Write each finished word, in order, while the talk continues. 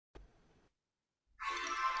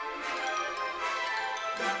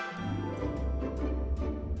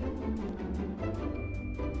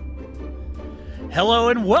Hello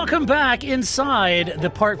and welcome back inside the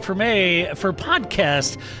Parc Fermé for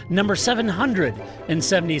podcast number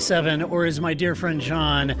 777, or as my dear friend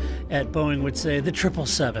John at Boeing would say, the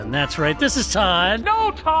 777. That's right. This is Todd.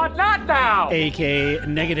 No, Todd, not now! A.K.A.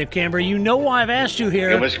 Negative Camber. You know why I've asked you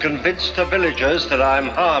here. You must convince the villagers that I'm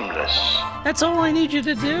harmless. That's all I need you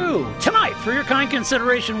to do. Tonight, for your kind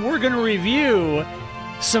consideration, we're going to review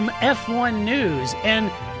some F1 news,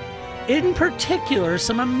 and in particular,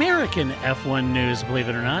 some American F1 news, believe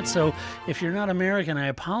it or not. So if you're not American, I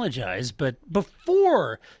apologize. But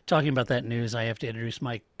before talking about that news, I have to introduce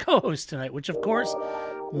my co-host tonight, which of course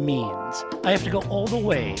means I have to go all the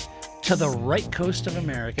way to the right coast of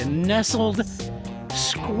America, nestled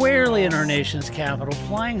squarely in our nation's capital,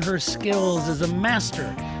 plying her skills as a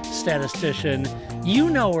master statistician. You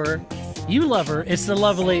know her. You love her. It's the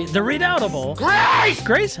lovely, the redoubtable Grace!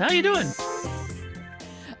 Grace, how you doing?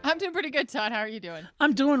 I'm doing pretty good, Todd. How are you doing?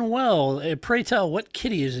 I'm doing well. Pray tell, what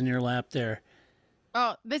kitty is in your lap there?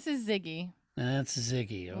 Oh, this is Ziggy. That's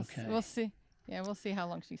Ziggy. Okay. We'll see. Yeah, we'll see how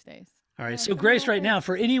long she stays. All right. So, Grace, right now,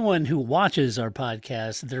 for anyone who watches our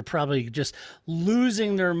podcast, they're probably just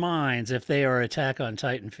losing their minds if they are Attack on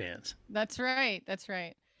Titan fans. That's right. That's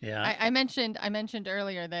right. Yeah. I mentioned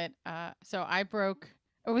earlier that so I broke.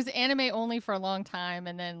 It was anime only for a long time,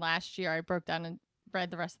 and then last year I broke down and read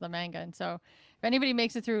the rest of the manga. And so, if anybody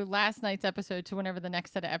makes it through last night's episode to whenever the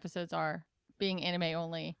next set of episodes are, being anime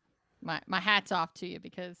only, my hat's off to you,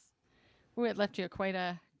 because it left you quite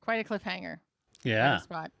a cliffhanger. Yeah.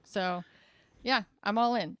 Spot. So, yeah, I'm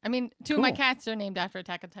all in. I mean, two of my cats are named after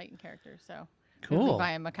Attack on Titan characters, so cool. Levi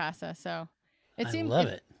and Mikasa. So I love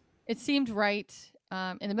it. It seemed right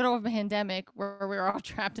in the middle of a pandemic where we were all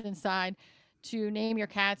trapped inside to name your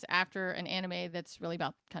cats after an anime that's really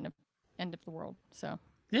about kind of end of the world. So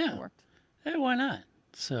yeah, it worked. Hey, why not?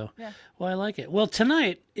 So, yeah. Well, I like it. Well,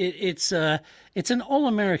 tonight it's an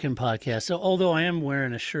all-American podcast. So, although I am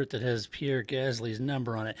wearing a shirt that has Pierre Gasly's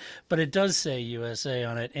number on it, but it does say USA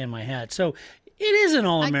on it and my hat. So, it is an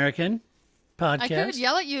all-American podcast. I could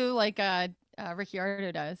yell at you like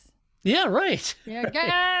Ricciardo does. Yeah, right. Yeah,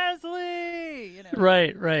 Gasly. You know.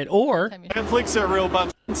 Right. Or Netflix are real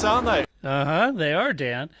bunch of sound they. They are,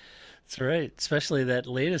 Dan. That's right. Especially that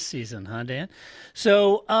latest season, huh, Dan?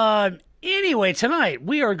 So, anyway, tonight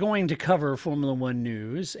we are going to cover Formula One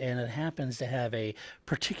news, and it happens to have a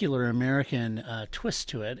particular American twist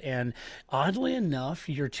to it. And oddly enough,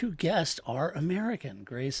 your two guests are American,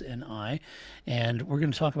 Grace and I, and we're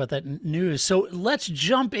going to talk about that news. So let's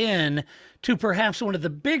jump in to perhaps one of the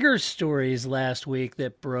bigger stories last week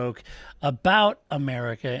that broke about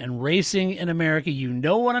America and racing in America. You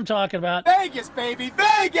know what I'm talking about. Vegas, baby,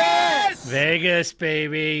 Vegas! Vegas,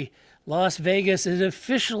 baby. Las Vegas is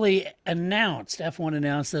officially announced, F1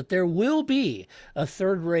 announced that there will be a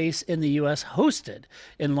third race in the U.S. hosted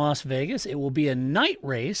in Las Vegas. It will be a night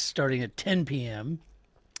race starting at 10 p.m.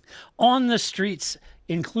 on the streets,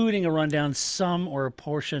 including a run down some or a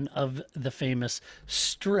portion of the famous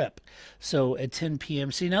Strip. So at 10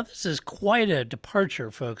 p.m. See, now this is quite a departure,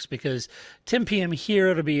 folks, because 10 p.m. here,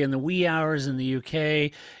 it'll be in the wee hours in the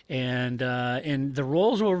UK, and the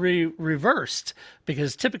roles will be reversed,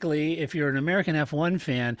 because typically, if you're an American F1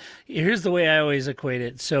 fan, here's the way I always equate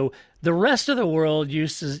it. So the rest of the world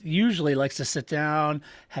usually likes to sit down,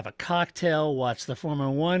 have a cocktail, watch the Formula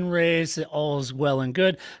One race. All is well and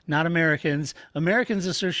good. Not Americans. Americans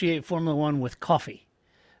associate Formula One with coffee,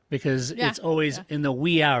 because it's always in the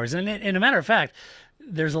wee hours. And a matter of fact,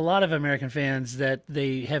 there's a lot of American fans that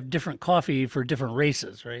they have different coffee for different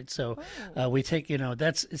races, right? So we take,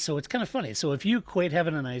 so it's kind of funny. So if you equate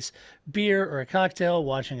having a nice beer or a cocktail,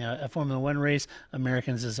 watching a Formula One race,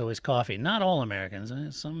 Americans is always coffee. Not all Americans.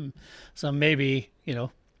 Some maybe,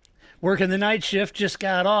 working the night shift, just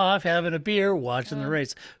got off, having a beer, watching the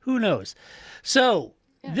race. Who knows? So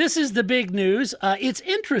this is the big news. It's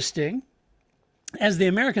interesting. As the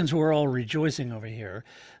Americans were all rejoicing over here,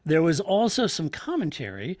 there was also some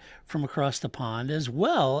commentary from across the pond, as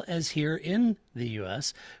well as here in the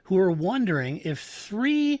U.S., who were wondering if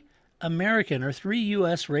 3 American or 3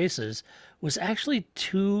 U.S. races was actually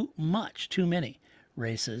too many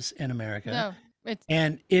races in America. No,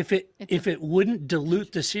 and if it wouldn't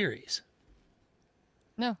dilute the series.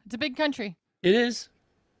 No, it's a big country. It is.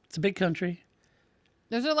 It's a big country.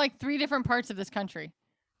 Those are like 3 different parts of this country.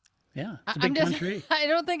 Yeah, it's a big country. I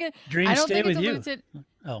don't think it. Dreams I don't stay think with it you. dilutes it.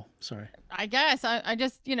 Oh, sorry. I guess I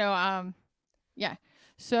just yeah.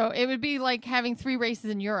 So it would be like having 3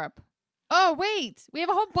 races in Europe. Oh wait, we have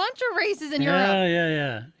a whole bunch of races in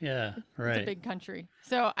Europe. Yeah. Right. It's a big country.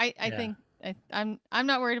 So I think I'm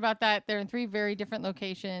not worried about that. They're in 3 very different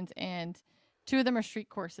locations, and 2 of them are street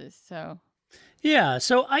courses. So Yeah,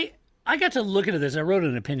 so I got to look into this. I wrote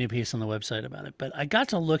an opinion piece on the website about it, but I got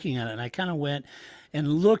to looking at it and I kind of went and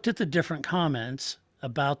looked at the different comments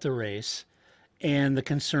about the race and the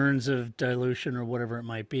concerns of dilution or whatever it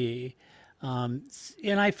might be. And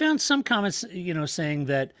I found some comments, saying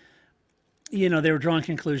that, they were drawing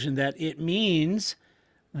conclusion that it means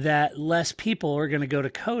that less people are going to go to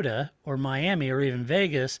COTA or Miami or even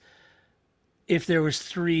Vegas if there was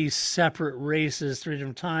three separate races, three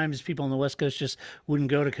different times. People on the West Coast just wouldn't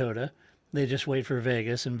go to COTA. They just wait for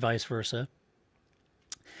Vegas and vice versa.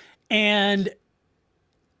 And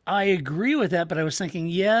I agree with that, but I was thinking,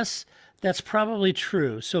 yes, that's probably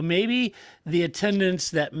true. So maybe the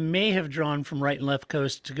attendance that may have drawn from right and left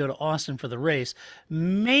coast to go to Austin for the race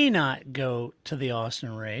may not go to the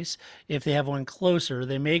Austin race. If they have one closer,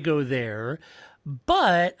 they may go there.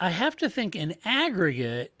 But I have to think in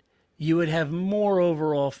aggregate, you would have more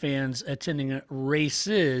overall fans attending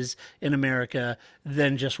races in America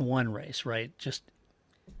than just one race, right? Just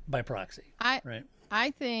by proxy, right? I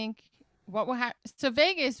think what will happen. So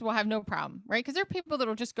Vegas will have no problem, right? Because there are people that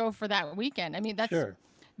will just go for that weekend. I mean, that's Sure.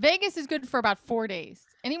 Vegas is good for about 4 days.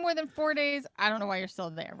 Any more than 4 days, I don't know why you're still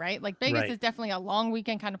there, right? Like Vegas Right. is definitely a long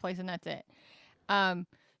weekend kind of place, and that's it.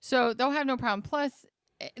 So they'll have no problem. Plus,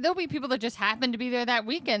 there'll be people that just happen to be there that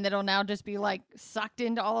weekend that'll now just be like sucked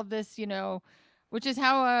into all of this, which is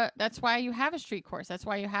how that's why you have a street course. That's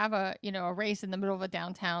why you have a race in the middle of a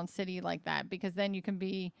downtown city like that, because then you can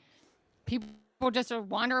be people just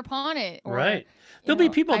wander upon it. Or, Right. There'll be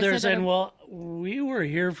people I there said that saying, well, we were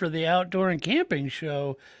here for the outdoor and camping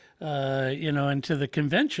show, and to the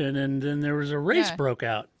convention, and then there was a race Yeah. broke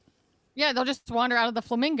out. Yeah, they'll just wander out of the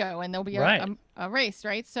Flamingo and there'll be Right. a race,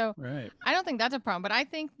 right? So Right. I don't think that's a problem, but I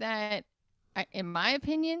think that, in my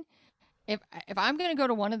opinion, if I'm going to go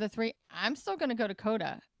to one of the three, I'm still going to go to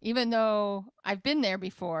COTA, even though I've been there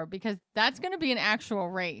before, because that's going to be an actual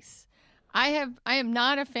race. I am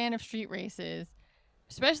not a fan of street races,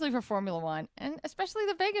 especially for Formula One, and especially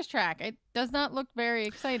the Vegas track. It does not look very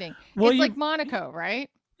exciting. Well, It's you- like Monaco, right?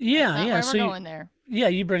 Yeah, Not yeah. why So we're you- going there. yeah,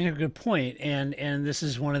 you bring up a good point, and this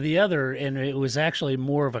is one of the other, and it was actually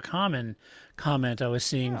more of a common comment I was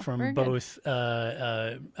seeing Oh, from very good. both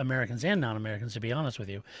Americans and non-Americans, to be honest with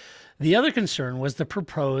you. The other concern was the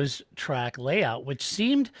proposed track layout, which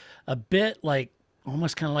seemed a bit like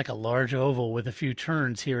almost kind of like a large oval with a few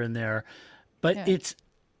turns here and there, but Yeah.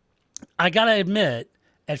 I gotta admit,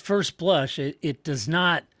 at first blush, it does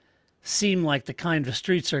not seem like the kind of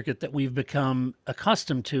street circuit that we've become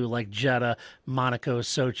accustomed to, like Jeddah, Monaco,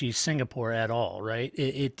 Sochi, Singapore at all, right?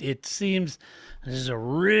 It seems this is a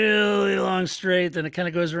really long straight, then it kind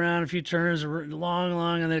of goes around a few turns,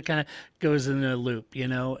 long, and then it kind of goes in a loop,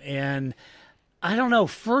 And I don't know,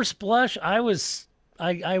 first blush, I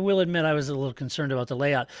will admit I was a little concerned about the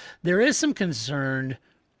layout. There is some concern,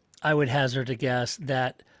 I would hazard to guess,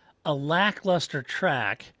 that a lackluster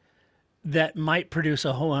track that might produce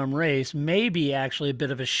a ho-hum race may be actually a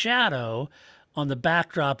bit of a shadow on the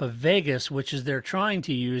backdrop of Vegas, which is they're trying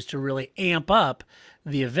to use to really amp up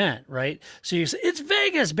the event, right? So you say, it's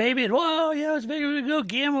Vegas, baby. And, whoa, yeah, it's Vegas. We go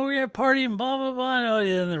gamble, we have party and blah, blah, blah. And oh,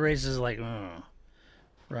 yeah, and the race is like,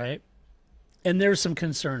 right? And there's some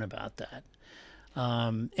concern about that.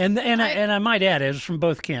 And I might add, it was from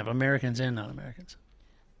both camp, Americans and non-Americans.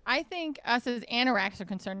 I think us as anoraks are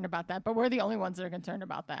concerned about that, but we're the only ones that are concerned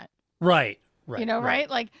about that. Right. Right?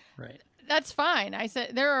 Like, right. that's fine. I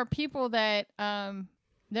said there are people that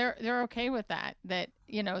they're okay with that that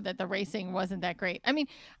the racing wasn't that great. I mean,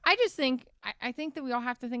 I just think I think that we all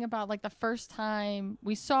have to think about like the first time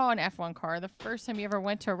we saw an F1 car, the first time you ever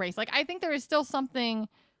went to a race. Like, I think there is still something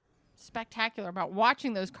spectacular about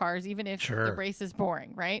watching those cars, even if the race is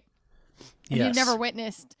boring, right? And Yes. you've never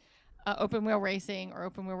witnessed open wheel racing or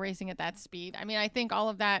open wheel racing at that speed. I mean, I think all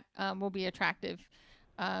of that will be attractive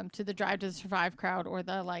to the Drive to Survive crowd, or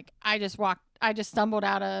the like, I just stumbled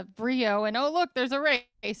out of Rio and oh look, there's a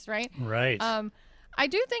race, right? Right. I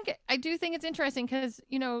do think it's interesting because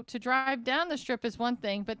to drive down the strip is one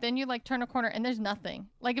thing, but then you like turn a corner and there's nothing.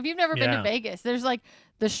 Like, if you've never been to Vegas, there's like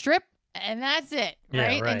the strip and that's it,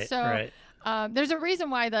 right? Yeah, right. And so right. there's a reason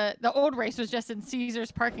why the old race was just in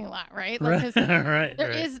Caesar's parking lot, right? Like, 'cause right.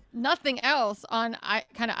 there is nothing else on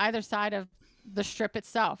kind of either side of the strip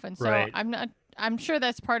itself, and so I'm sure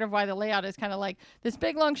that's part of why the layout is kind of like this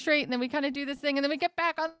big long straight, and then we kind of do this thing, and then we get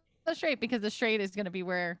back on the straight, because the straight is going to be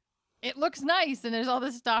where it looks nice, and there's all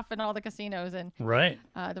this stuff and all the casinos, and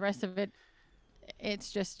the rest of it,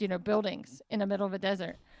 it's just buildings in the middle of a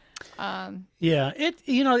desert. And you're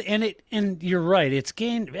right.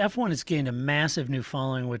 F1 has gained a massive new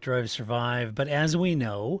following with Drive to Survive, but as we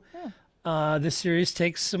know, the series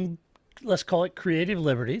takes some let's call it creative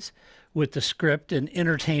liberties with the script and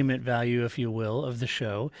entertainment value, if you will, of the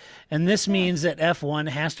show. And this means that F1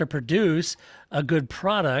 has to produce a good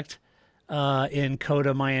product in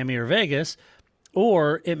COTA, Miami, or Vegas,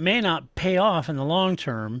 or it may not pay off in the long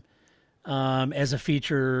term as a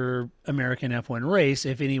feature American F1 race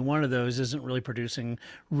if any one of those isn't really producing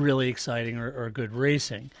really exciting or good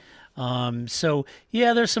racing. So,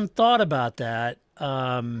 yeah, there's some thought about that.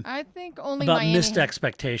 I think only about Miami missed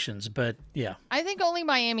expectations, but yeah. I think only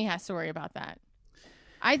Miami has to worry about that.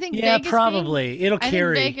 I think Yeah, Vegas probably. It'll I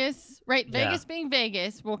carry. think Vegas, right? Yeah. Vegas being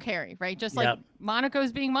Vegas will carry, right? Just like Yep.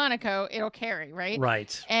 Monaco's being Monaco, it'll carry, right?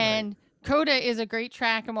 Right. And COTA is a great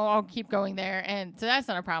track, and we'll all keep going there, and so that's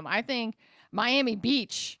not a problem. I think Miami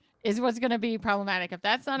Beach is what's going to be problematic if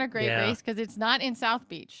that's not a great Yeah. race because it's not in South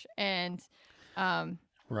Beach, and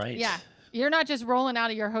right. yeah, you're not just rolling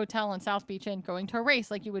out of your hotel in South Beach and going to a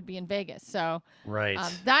race like you would be in Vegas. So Right.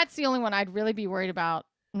 that's the only one I'd really be worried about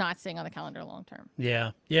not staying on the calendar long term.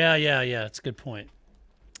 Yeah. It's a good point.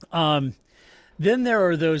 Then there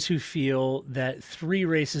are those who feel that 3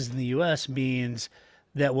 races in the U.S. means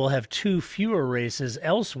that we'll have 2 fewer races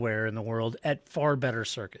elsewhere in the world at far better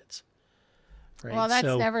circuits. Right? Well,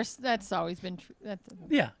 that's always been true.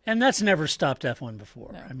 Yeah, and that's never stopped F1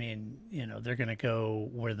 before. No. I mean, they're going to go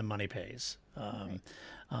where the money pays.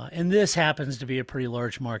 And this happens to be a pretty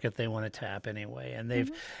large market they want to tap anyway. And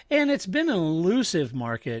and it's been an elusive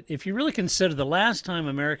market. If you really consider the last time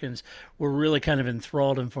Americans were really kind of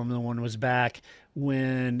enthralled in Formula One was back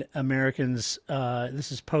when Americans,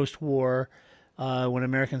 this is post-war, when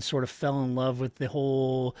Americans sort of fell in love with the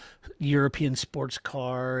whole European sports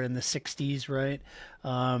car in the 60s, right?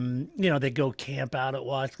 They go camp out at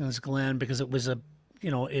Watkins Glen because it was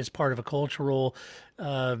is part of a cultural,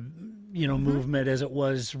 movement as it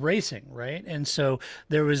was racing, right? And so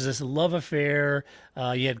there was this love affair.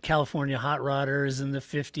 You had California hot rodders in the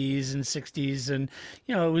 50s and 60s, and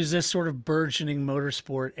it was this sort of burgeoning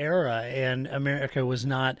motorsport era, and America was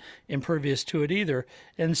not impervious to it either.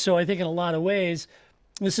 And so I think in a lot of ways,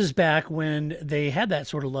 this is back when they had that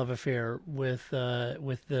sort of love affair with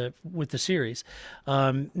the series.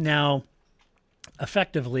 Now,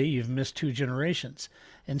 effectively, you've missed 2 generations.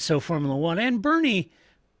 And so Formula One and Bernie,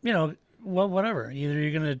 well, whatever. Either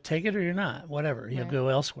you're going to take it or you're not. Whatever. You'll go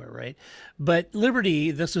elsewhere, right? But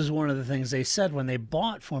Liberty, this is one of the things they said when they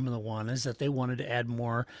bought Formula One, is that they wanted to add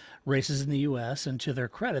more races in the U.S. And to their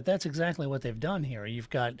credit, that's exactly what they've done here. You've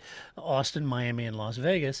got Austin, Miami, and Las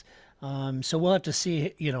Vegas. So we'll have to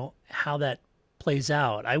see, how that plays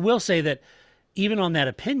out. I will say that even on that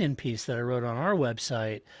opinion piece that I wrote on our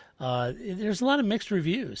website, there's a lot of mixed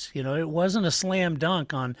reviews. It wasn't a slam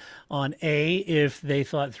dunk on if they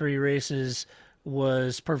thought 3 races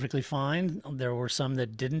was perfectly fine. There were some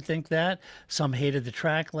that didn't think that. Some hated the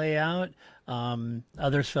track layout.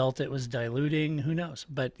 Others felt it was diluting. Who knows?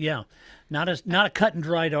 But yeah, not a cut and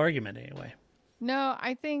dried argument anyway. No,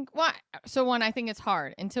 I think, I think it's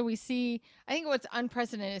hard until we see, I think what's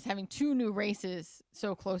unprecedented is having 2 new races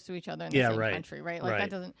so close to each other in the same country, right? Like that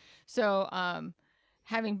doesn't, so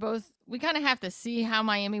having both, we kind of have to see how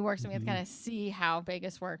Miami works and we have to kind of see how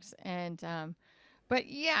Vegas works. And, but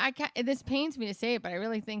yeah, this pains me to say it, but I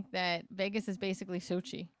really think that Vegas is basically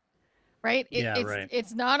Sochi, right?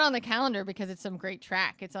 It's not on the calendar because it's some great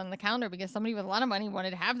track. It's on the calendar because somebody with a lot of money wanted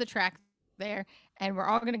to have the track there, and we're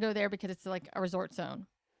all going to go there because it's like a resort zone,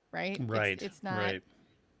 right? Right. It's not. Right.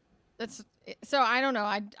 So I don't know.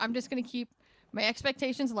 I'm just going to keep my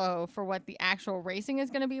expectations low for what the actual racing is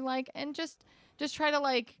going to be like, and just try to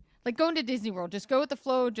like going to Disney World. Just go with the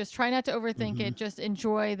flow. Just try not to overthink it. Just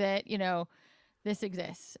enjoy that this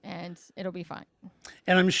exists, and it'll be fine.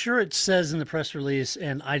 And I'm sure it says in the press release,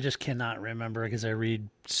 and I just cannot remember because I read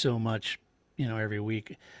so much, every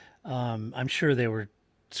week. I'm sure they were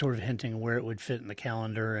sort of hinting where it would fit in the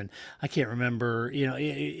calendar, and I can't remember.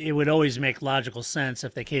 It would always make logical sense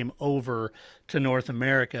if they came over to North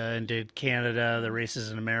America and did Canada, the races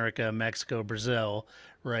in America, Mexico, Brazil,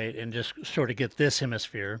 right, and just sort of get this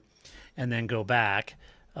hemisphere and then go back.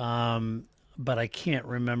 But I can't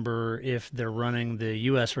remember if they're running the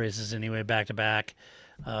U.S. races anyway back to back.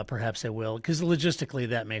 Perhaps they will, because logistically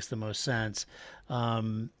that makes the most sense.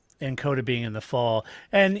 And COTA being in the fall.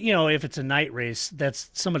 And, if it's a night race,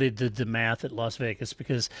 that's somebody did the math at Las Vegas,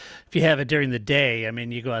 because if you have it during the day, I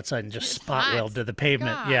mean, you go outside and just spot weld to the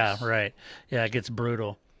pavement. Gosh. Yeah, right. Yeah, it gets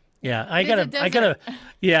brutal. Yeah, It is a desert.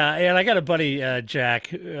 yeah, and I got a buddy,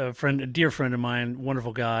 Jack, a dear friend of mine,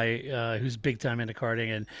 wonderful guy, who's big time into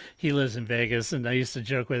karting, and he lives in Vegas. And I used to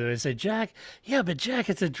joke with him. I say, Jack, yeah, but Jack,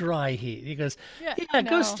 it's a dry heat. He goes, Yeah, yeah,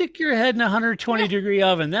 go no. stick your head in a 120-degree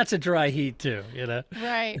oven. That's a dry heat too, you know.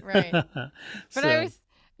 Right, right. But I So was,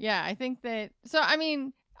 yeah, I think that. So I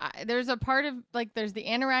mean, there's a part of like, there's the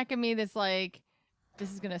anorak in me that's like,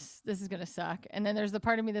 this is gonna suck, and then there's the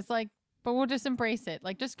part of me that's like, but we'll just embrace it.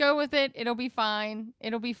 Like, just go with it. It'll be fine.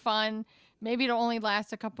 It'll be fun. Maybe it'll only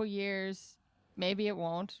last a couple years. Maybe it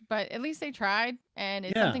won't. But at least they tried, and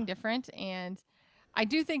it's yeah, something different. And I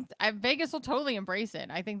do think Vegas will totally embrace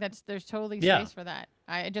it. I think there's totally yeah, space for that.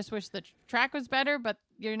 I just wish the track was better, but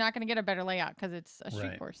you're not going to get a better layout because it's a street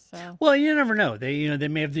right. course. So Well, you never know. They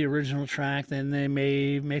may have the original track, then they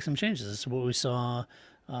may make some changes. This is what we saw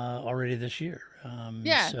already this year.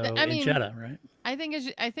 yeah, So I in mean, Jeddah, right? I think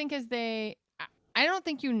as they I don't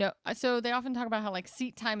think so they often talk about how like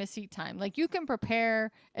seat time is seat time. Like you can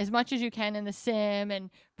prepare as much as you can in the sim and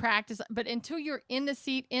practice, but until you're in the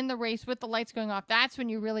seat in the race with the lights going off, that's when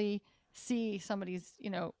you really see somebody's,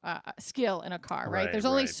 skill in a car, right? Right, There's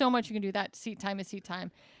only right. so much you can do. That seat time is seat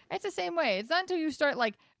time. It's the same way. It's not until you start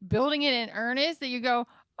like building it in earnest that you go,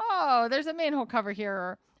 "Oh, there's a manhole cover here,"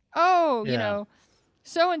 or "Oh, Yeah.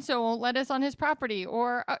 so and so won't let us on his property,"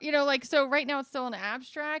 or so right now it's still an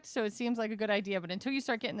abstract, so it seems like a good idea, but until you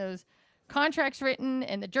start getting those contracts written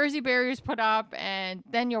and the jersey barriers put up, and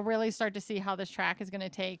then you'll really start to see how this track is going to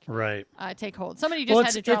take Right. hold. Somebody just Well,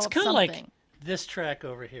 had to it's develop kind of like something. this track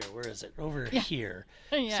over here. Where is it? Over Yeah. here.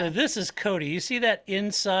 Yeah. So this is Cody. You see that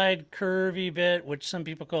inside curvy bit, which some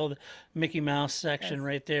people call the Mickey Mouse section Yes.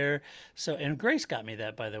 right there. So, and Grace got me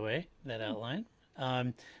that, by the way, that outline.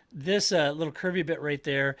 This little curvy bit right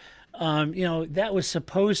there, that was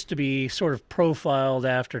supposed to be sort of profiled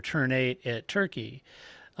after turn 8 at Turkey.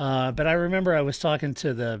 But I remember I was talking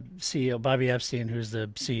to the CEO, Bobby Epstein, who's the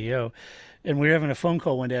CEO, and we were having a phone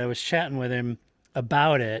call one day. I was chatting with him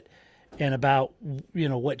about it and about,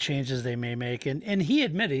 what changes they may make. And he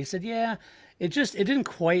admitted, he said, yeah, it didn't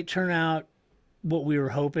quite turn out what we were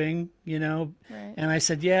hoping, Right. And I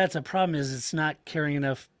said, yeah, it's a problem is it's not carrying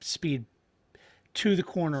enough speed to the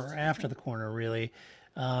corner or after the corner, really.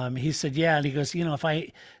 He said, yeah, and he goes, if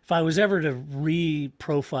I was ever to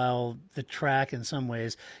re-profile the track in some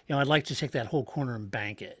ways, I'd like to take that whole corner and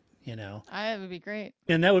bank it, That would be great.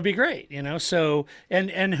 and that would be great, So,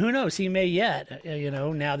 and who knows, he may yet,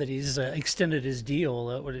 now that he's extended his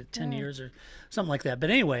deal, what, 10 Yeah. years or something like that. But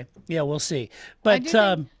anyway, yeah, we'll see. I But do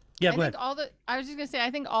think, yeah, I go think ahead. I was just gonna say,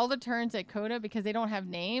 I think all the turns at Coda, because they don't have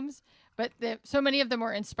names, but so many of them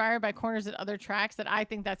were inspired by corners at other tracks that I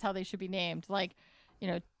think that's how they should be named. Like, you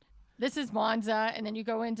know, this is Monza, and then you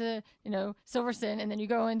go into, Silverstone, and then you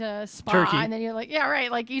go into Spa, Turkey. and then you're like, yeah,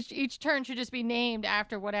 right. Like each turn should just be named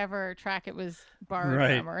after whatever track it was borrowed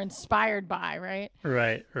Right. from or inspired by, right?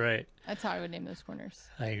 Right. That's how I would name those corners.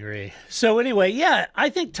 I agree. So anyway, yeah, I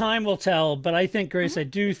think time will tell, but I think, Grace, I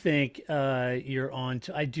do think you're on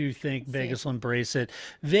to, I do think Vegas will embrace it.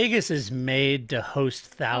 Vegas is made to host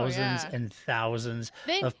thousands yeah. and thousands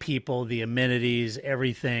They- of people. The amenities,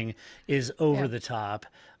 everything is over Yeah. the top.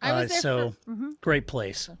 I was there so for, great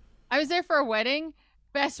place. I was there for a wedding.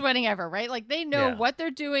 Best wedding ever, right? Like they know Yeah. what they're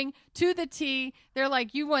doing to the T. They're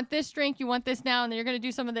like, you want this drink, you want this now, and then you're going to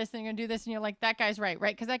do some of this, and you're going to do this. And you're like, that guy's right?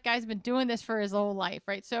 Because that guy's been doing this for his whole life,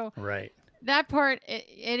 right? So Right. that part,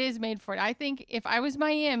 it is made for it. I think if I was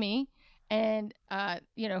Miami and,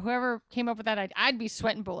 whoever came up with that, I'd be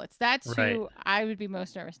sweating bullets. That's Right. who I would be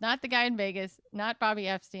most nervous. Not the guy in Vegas, not Bobby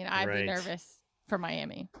Epstein. I'd Right. be nervous for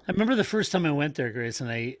Miami. I remember the first time I went there, Grace,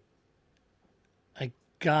 and I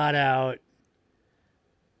got out.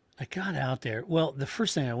 I got out there. Well, the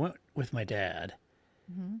first thing I went with my dad,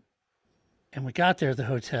 Mm-hmm. and we got there at the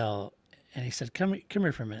hotel, and he said, "Come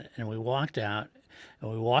here for a minute." And we walked out,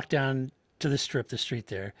 and we walked down to the street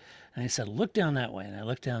there, and he said, "Look down that way." And I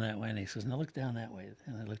looked down that way, and he says, "No, look down that way."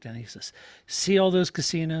 And I looked down. And he says, "See all those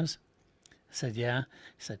casinos?" I said, "Yeah."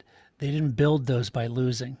 He said, "They didn't build those by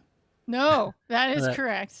losing." No, that is That-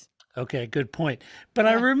 correct. Okay, good point. But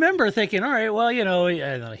I remember thinking, all right, well, I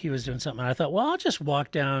don't know, he was doing something. And I thought, well, I'll just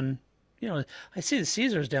walk down, I see the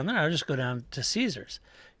Caesars down there. I'll just go down to Caesars.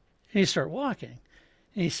 And you start walking,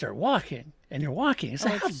 and you're walking. It's Oh,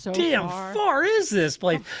 like, how it's so damn far. far is this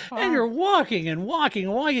place? How And far? you're walking and walking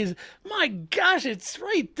and walking. My gosh, it's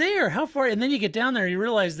right there. How far? And then you get down there, you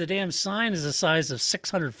realize the damn sign is the size of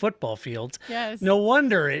 600 football fields. Yes. No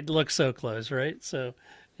wonder it looks so close, right? So,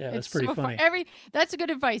 yeah, that's pretty so funny. That's a good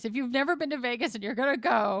advice. If you've never been to Vegas and you're gonna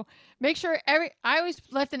go, make sure I always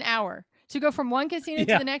left an hour. to go from one casino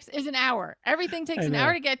to the next is an hour. Everything takes an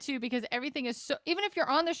hour to get to because everything is so. Even if you're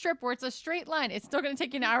on the strip where it's a straight line, it's still going to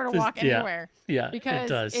take you an hour to walk anywhere. Yeah, because it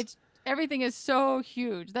does. Everything is so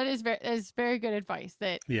huge. That is very good advice.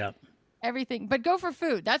 That everything, but go for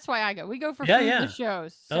food. That's why I go. We go for food the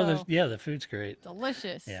shows. So the food's great.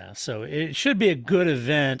 Delicious. Yeah, so it should be a good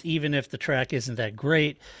event, even if the track isn't that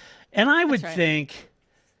great. And I would think,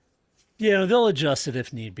 they'll adjust it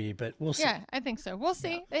if need be, but we'll see. Yeah, I think so. We'll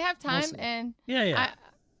see. They have time, and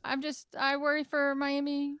I worry for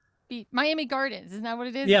Miami Gardens. Isn't that what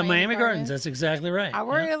it is? Yeah, Miami Gardens. That's exactly right. I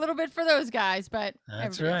worry a little bit for those guys, but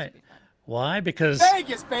that's right. Why? Because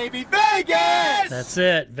Vegas, baby, Vegas! That's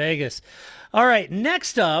it, Vegas. All right,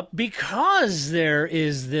 next up, because there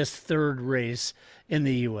is this third race in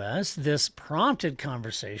the U.S., this prompted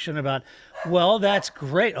conversation about, well, that's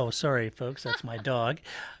great. Oh, sorry, folks, that's my dog.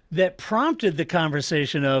 That prompted the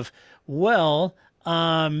conversation of, well,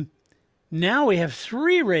 now we have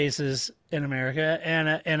 3 races in America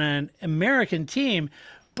and an American team,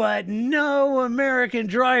 but no American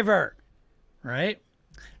driver, right?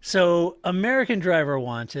 So American driver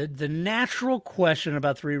wanted. The natural question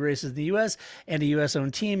about 3 races in the U.S. and a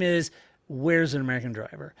U.S.-owned team is, where's an American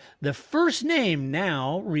driver? The first name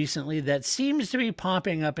now, recently, that seems to be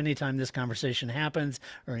popping up anytime this conversation happens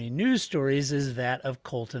or any news stories is that of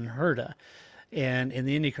Colton Herta and in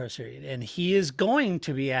the IndyCar series. And he is going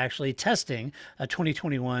to be actually testing a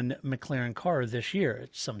 2021 McLaren car this year at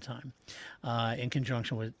some time in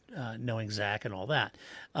conjunction with knowing Zach and all that.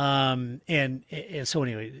 And so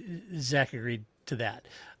anyway, Zach agreed to that.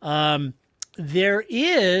 There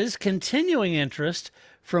is continuing interest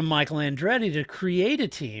from Michael Andretti to create a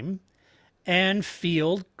team and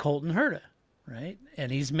field Colton Herta, right?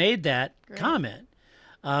 And he's made that comment.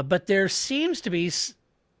 But there seems to be...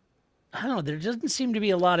 I don't know, there doesn't seem to be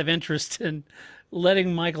a lot of interest in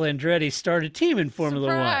letting Michael Andretti start a team in Formula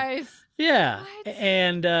One. Yeah, what?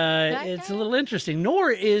 And it's a little interesting.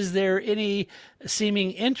 Nor is there any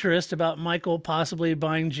seeming interest about Michael possibly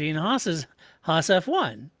buying Gene Haas's Haas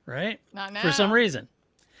F1, right? Not now. For some reason.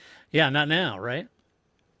 Yeah, not now, right?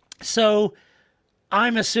 So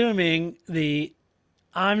I'm assuming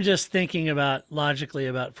I'm just thinking about logically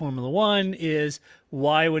about Formula One is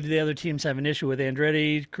why would the other teams have an issue with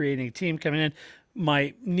Andretti creating a team coming in?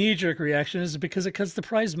 My knee-jerk reaction is because it cuts the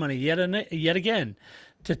prize money yet again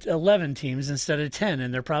to 11 teams instead of 10,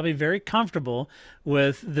 and they're probably very comfortable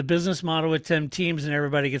with the business model with 10 teams and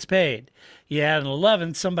everybody gets paid. You add an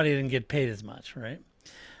 11th, somebody didn't get paid as much, right?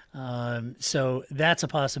 So that's a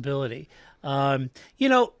possibility. And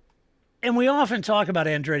we often talk about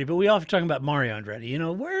Andretti, but we often talk about Mario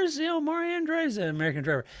Andretti. Where's, Mario Andretti's an American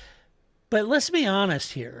driver. But let's be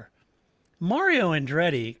honest here. Mario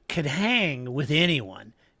Andretti could hang with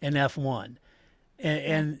anyone in F1.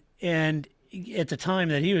 And at the time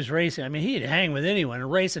that he was racing, I mean, he'd hang with anyone in a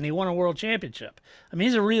race, and he won a world championship. I mean,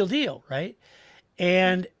 he's a real deal, right?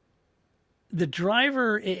 And the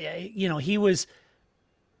driver, the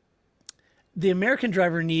American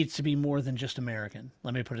driver needs to be more than just American.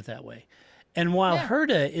 Let me put it that way. And while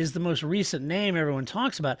Herta is the most recent name everyone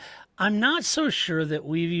talks about, I'm not so sure that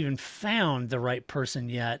we've even found the right person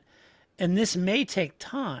yet. And this may take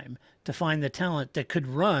time to find the talent that could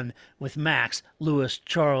run with Max, Lewis,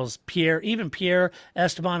 Charles, Pierre, even Pierre,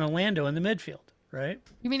 Esteban, and Lando in the midfield, right?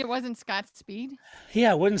 You mean it wasn't Scott Speed?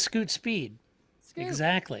 Yeah, it wasn't Scoot Speed. Scoot.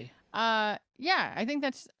 Exactly. I think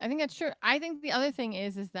that's true. I think the other thing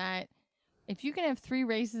is that if you can have 3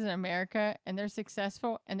 races in America and they're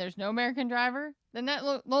successful and there's no American driver, then that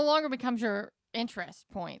no longer becomes your interest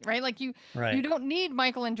point, right? Like you don't need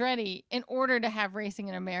Michael Andretti in order to have racing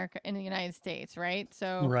in America, in the United States, right?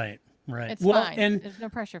 So right. It's fine. And there's no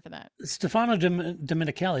pressure for that. Stefano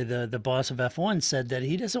Domenicali, the boss of F1, said that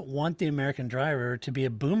he doesn't want the American driver to be a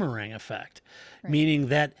boomerang effect, meaning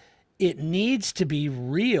that it needs to be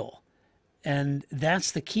real. And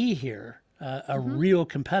that's the key here. A real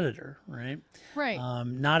competitor, right? Right.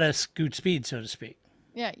 Not a Scoot Speed, so to speak.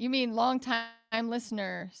 Yeah, you mean long-time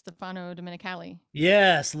listener Stefano Domenicali.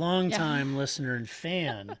 Yes, long-time listener and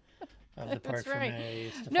fan of the Parc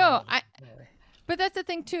Fermé. No, but that's the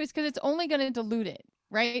thing too, is because it's only going to dilute it,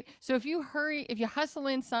 right? So if you hustle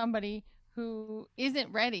in somebody who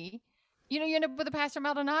isn't ready, you end up with a Pastor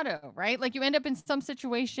Maldonado, right? Like you end up in some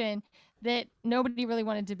situation that nobody really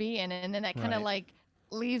wanted to be in, and then that kind of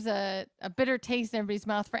leaves a bitter taste in everybody's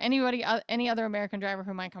mouth for any other American driver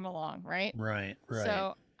who might come along, right? Right.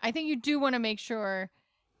 So I think you do want to make sure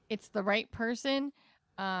it's the right person,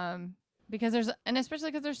 because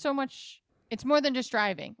especially because there's so much. It's more than just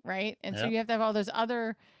driving, right? And so you have to have all those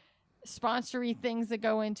other sponsory things that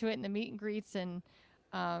go into it, and the meet and greets, and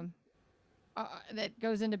that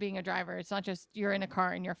goes into being a driver. It's not just you're in a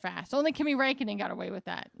car and you're fast. Only Kimi Räikkönen got away with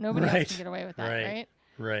that. Nobody else can get away with that,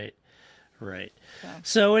 right? Right.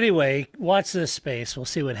 So anyway, watch this space. We'll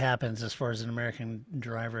see what happens as far as an American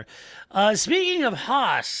driver. Speaking of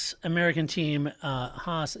Haas, American team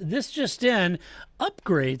Haas, this just in,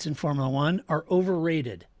 upgrades in Formula One are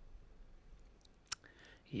overrated.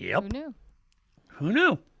 Yep. Who knew? Who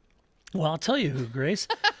knew? Well, I'll tell you who, Grace.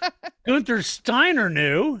 Gunther Steiner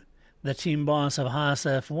knew, the team boss of Haas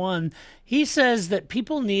F1. He says that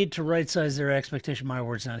people need to right-size their expectation, my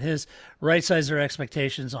words, not his, right-size their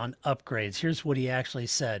expectations on upgrades. Here's what he actually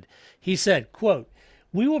said. He said, quote,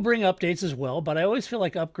 "We will bring updates as well, but I always feel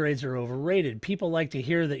like upgrades are overrated. People like to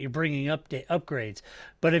hear that you're bringing upgrades.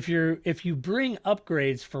 But if you bring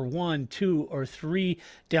upgrades for 1, 2, or 3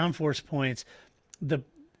 downforce points, the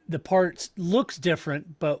parts looks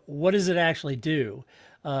different, but what does it actually do?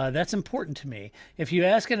 That's important to me. If you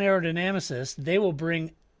ask an aerodynamicist, they will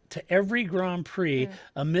bring to every Grand Prix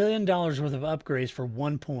 $1 million worth of upgrades for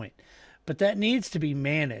 1 point. But that needs to be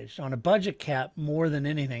managed on a budget cap more than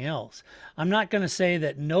anything else. I'm not going to say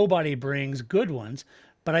that nobody brings good ones,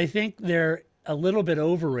 but I think they're a little bit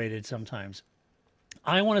overrated sometimes.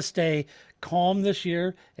 I want to stay calm this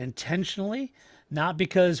year intentionally, not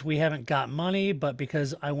because we haven't got money, but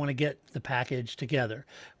because I want to get the package together.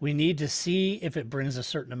 We need to see if it brings a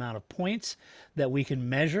certain amount of points that we can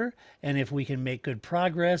measure, and if we can make good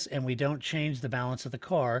progress and we don't change the balance of the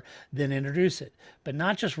car, then introduce it. But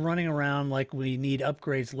not just running around like we need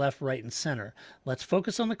upgrades left, right, and center. Let's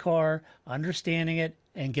focus on the car, understanding it,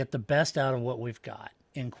 and get the best out of what we've got,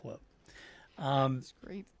 end quote. That's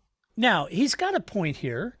great. Now, he's got a point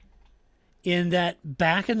here, in that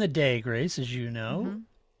back in the day, Grace, as you know,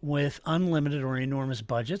 with unlimited or enormous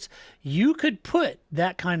budgets, you could put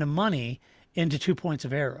that kind of money into 2 points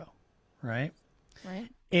of aero, right? Right.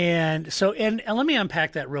 And so, and let me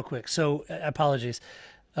unpack that real quick. So, apologies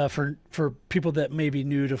for people that may be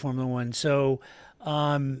new to Formula One. So,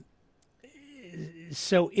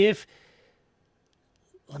 if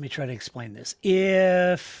let me try to explain this.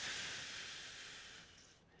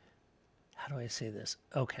 How do I say this?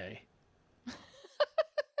 Okay.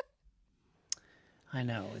 I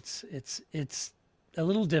know it's a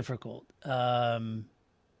little difficult.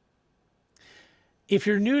 If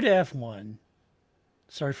you're new to F1,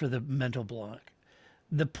 sorry for the mental block.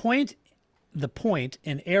 The point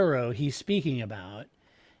in aero he's speaking about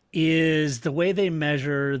is the way they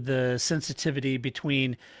measure the sensitivity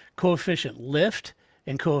between coefficient lift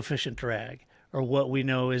and coefficient drag, or what we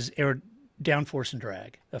know is air downforce and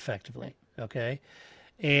drag, effectively. Okay,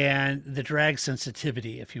 and the drag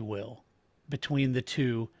sensitivity, if you will, between the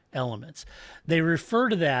two elements. They refer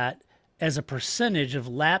to that as a percentage of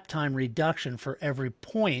lap time reduction for every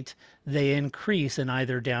point they increase in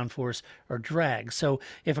either downforce or drag. So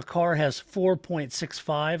if a car has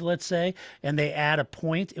 4.65, let's say, and they add a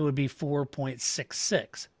point, it would be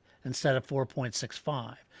 4.66 instead of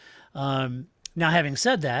 4.65. Now, having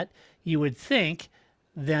said that, you would think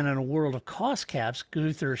then in a world of cost caps,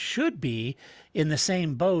 Gunther should be in the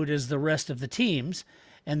same boat as the rest of the teams,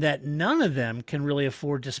 and that none of them can really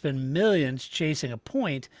afford to spend millions chasing a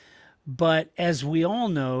point. But as we all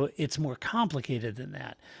know, it's more complicated than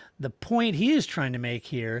that. The point he is trying to make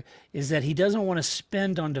here is that he doesn't want to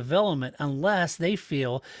spend on development unless they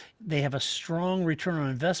feel they have a strong return on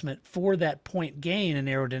investment for that point gain in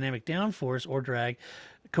aerodynamic downforce or drag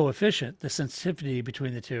coefficient, the sensitivity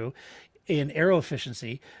between the two, in aero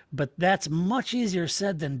efficiency. But that's much easier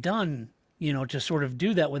said than done, you know, to sort of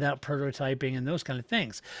do that without prototyping and those kind of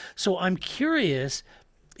things. So I'm curious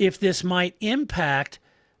if this might impact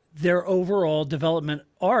their overall development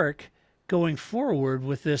arc going forward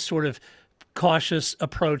with this sort of cautious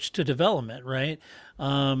approach to development, right?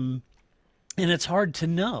 And it's hard to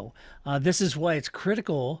know. This is why it's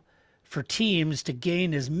critical for teams to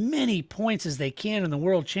gain as many points as they can in the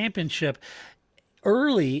World Championship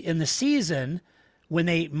early in the season when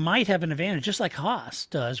they might have an advantage, just like Haas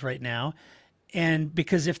does right now. And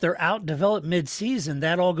because if they're out developed mid-season,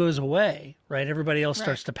 that all goes away, right? Everybody else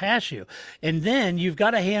starts to pass you. And then you've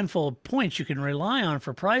got a handful of points you can rely on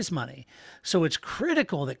for prize money. So it's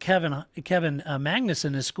critical that Kevin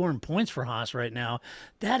Magnussen is scoring points for Haas right now.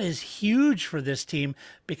 That is huge for this team,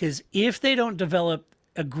 because if they don't develop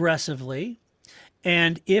aggressively,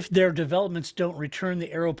 and if their developments don't return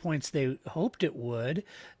the aero points they hoped it would,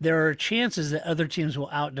 there are chances that other teams will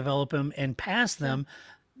outdevelop them and pass them,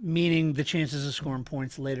 meaning the chances of scoring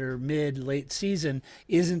points later, late season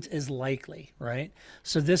isn't as likely, right?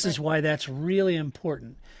 So this is why that's really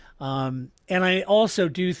important. And I also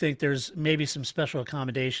do think there's maybe some special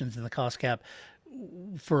accommodations in the cost cap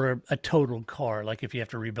for a total car, like if you have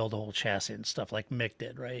to rebuild a whole chassis and stuff like Mick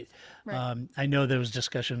did, right? Right. I know those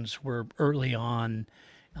discussions were early on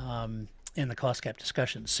in the cost cap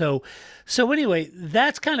discussion. So anyway,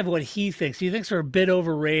 that's kind of what he thinks. He thinks they're a bit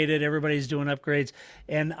overrated. Everybody's doing upgrades,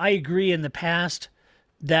 and I agree. In the past,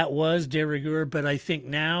 that was de rigueur, but I think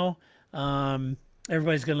now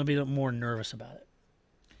everybody's going to be a little more nervous about it.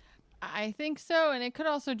 I think so, and it could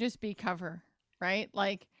also just be cover, right?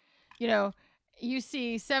 Like, you know, you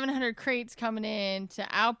see 700 crates coming in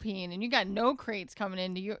to Alpine, and you got no crates coming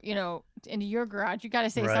into your, into your garage. You got to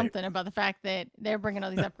say Right. something about the fact that they're bringing all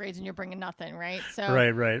these upgrades and you're bringing nothing, right? So,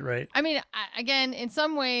 Right. I mean, again, in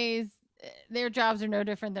some ways, their jobs are no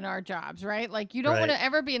different than our jobs, right? Like, you don't want Right. to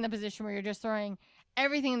ever be in the position where you're just throwing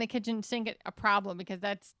everything in the kitchen sink at a problem, because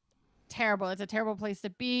that's terrible. It's a terrible place to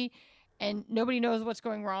be, and nobody knows what's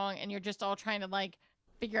going wrong, and you're just all trying to like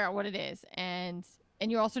figure out what it is. And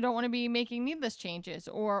you also don't want to be making needless changes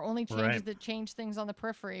or only changes Right. that change things on the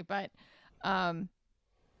periphery. But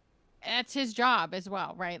that's his job as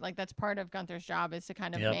well, right? Like, that's part of Gunther's job, is to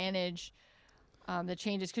kind of Yep. manage the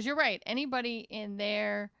changes. Because you're right, anybody in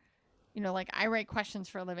there, like I write questions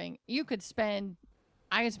for a living. I could spend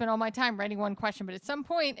all my time writing one question, but at some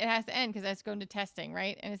point it has to end because that's going to testing,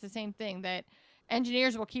 right? And it's the same thing, that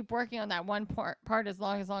engineers will keep working on that one part as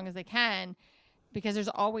long as they can, because there's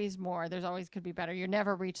always more. There's always could be better. You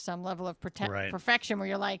never reach some level of Right. perfection where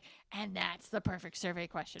you're like, and that's the perfect survey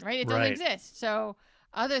question, right? It doesn't Right. exist. So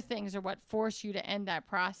other things are what force you to end that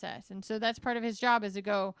process. And so that's part of his job, is to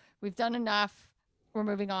go, we've done enough, we're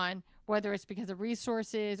moving on, whether it's because of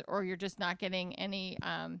resources or you're just not getting any,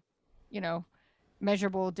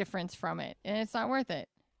 measurable difference from it, and it's not worth it.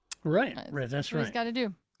 Right. That's what right. he's got to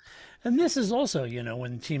do. And this is also,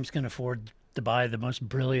 when teams can afford to buy the most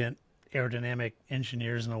brilliant aerodynamic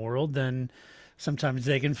engineers in the world, then sometimes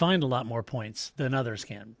they can find a lot more points than others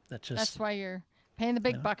can. That's why you're paying the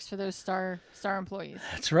big bucks for those star employees.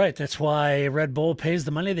 That's right. That's why Red Bull pays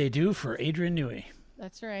the money they do for Adrian Newey.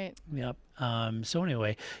 That's right. Yep. So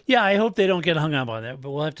anyway, yeah, I hope they don't get hung up on that, but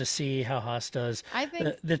we'll have to see how Haas does. I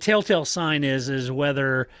think The telltale sign is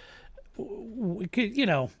whether we could,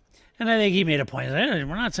 and I think he made a point. We're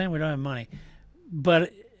not saying we don't have money,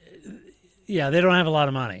 but yeah, they don't have a lot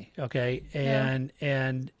of money. Okay.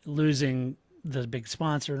 And losing the big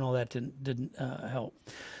sponsor and all that didn't help.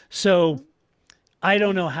 So I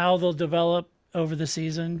don't know how they'll develop over the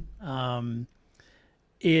season.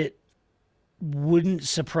 It wouldn't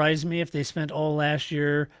surprise me if they spent all last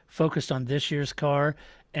year focused on this year's car,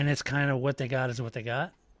 and it's kind of what they got is what they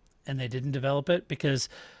got, and they didn't develop it because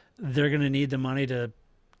they're going to need the money to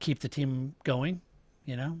keep the team going,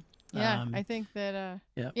 Yeah, I think that.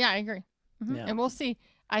 Yeah. Yeah, I agree. Yeah. And we'll see.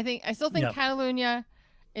 I still think Yep. Catalunya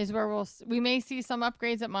is where we may see some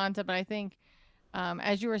upgrades at Monza, but I think,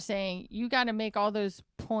 as you were saying, you got to make all those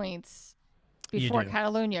points before do.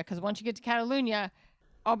 Catalunya, because once you get to Catalunya,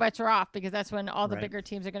 all bets are off, because that's when all the Right. bigger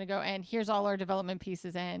teams are going to go, and here's all our development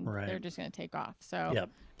pieces, and Right. they're just going to take off. So Yep,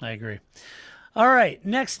 I agree. All right,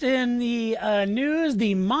 next in the news,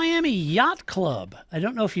 the Miami Yacht Club. I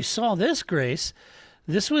don't know if you saw this, Grace.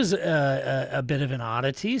 This was a bit of an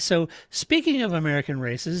oddity. So speaking of American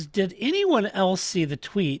races, did anyone else see the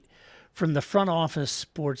tweet from the front office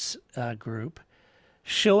sports group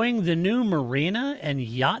showing the new marina and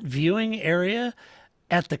yacht viewing area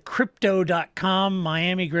at the Crypto.com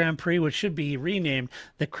Miami Grand Prix, which should be renamed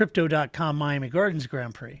the Crypto.com Miami Gardens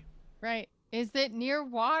Grand Prix? right. Is it near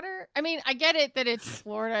water? I mean, I get it that it's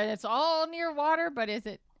Florida and it's all near water, but is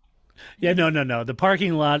it Yeah, no. The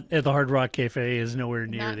parking lot at the Hard Rock Cafe is nowhere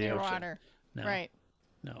near not the near ocean. water? No, Right.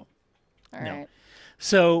 no. All No. right.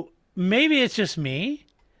 So maybe it's just me,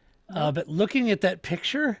 but looking at that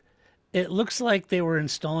picture, it looks like they were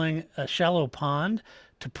installing a shallow pond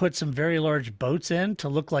to put some very large boats in to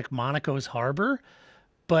look like Monaco's harbor.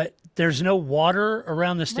 But there's no water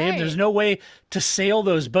around the stadium. There's Right. no way to sail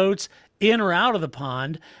those boats in or out of the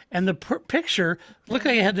pond. And the picture looked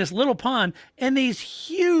like it had this little pond and these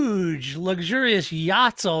huge, luxurious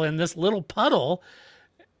yachts all in this little puddle.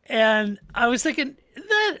 And I was thinking,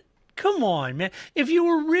 come on, man. If you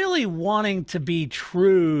were really wanting to be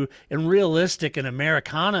true and realistic and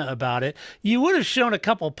Americana about it, you would have shown a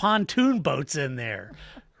couple pontoon boats in there,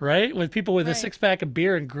 right? With people with a Right. six-pack of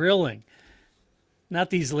beer and grilling. Not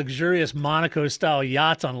these luxurious Monaco-style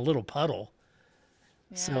yachts on a little puddle.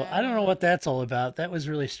 So I don't know what that's all about. That was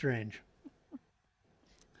really strange.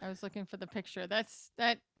 I was looking for the picture.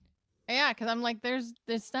 Yeah, because I'm like,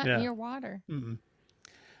 it's not Yeah. near water.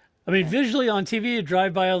 I mean, visually on TV, you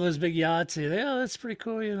drive by all those big yachts, you think, oh, that's pretty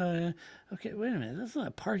cool, you know. Okay, wait a minute, that's not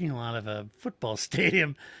a parking lot of a football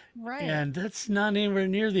stadium, Right. and that's not anywhere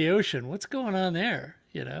near the ocean. What's going on there,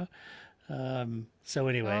 you know? So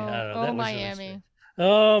anyway, I Oh, don't know. oh, That was really strange. Miami.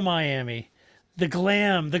 Oh, Miami, the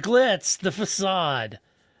glam, the glitz, the facade,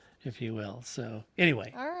 if you will. So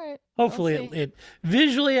anyway, All right. We'll hopefully see. it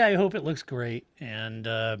visually, I hope it looks great, and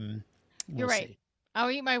You're we'll right. see. I'll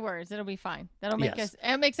eat my words. It'll be fine. That'll make Yes, us.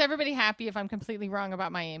 It makes everybody happy if I'm completely wrong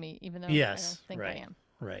about Miami, even though I don't yes, think I right, am.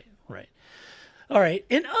 right, right. All right.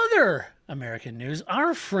 In other American news,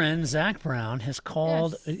 our friend Zach Brown has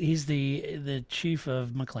called. Yes. He's the chief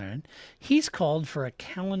of McLaren. He's called for a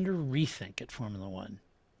calendar rethink at Formula One.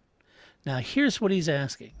 Now, here's what he's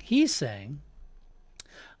asking. He's saying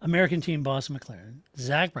American team boss McLaren,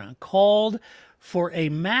 Zach Brown, called for a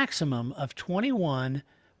maximum of 21,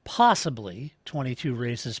 possibly 22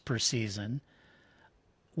 races per season,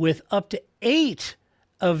 with up to 8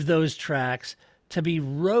 of those tracks to be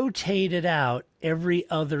rotated out every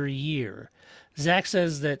other year. Zach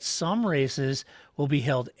says that some races will be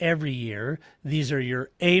held every year. These are your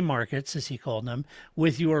A markets, as he called them,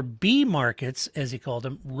 with your B markets, as he called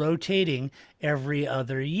them, rotating every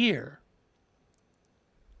other year.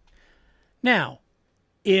 Now,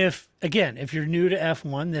 if you're new to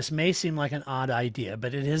F1, this may seem like an odd idea,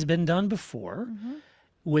 but it has been done before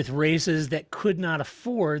with races that could not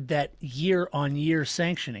afford that year-on-year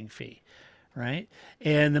sanctioning fee, right?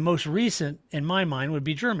 And the most recent, in my mind, would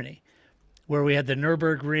be Germany, where we had the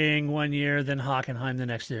Nürburgring one year, then Hockenheim the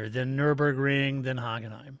next year, then Nürburgring, then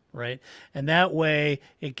Hockenheim, right? And that way,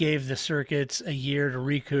 it gave the circuits a year to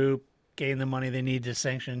recoup, gain the money they need to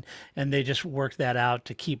sanction, and they just worked that out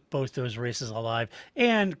to keep both those races alive,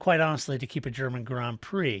 and quite honestly, to keep a German Grand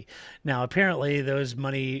Prix. Now, apparently, those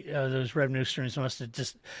revenue streams must have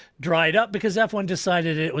just dried up because F1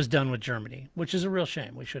 decided it was done with Germany, which is a real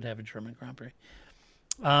shame. We should have a German Grand Prix.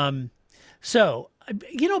 So,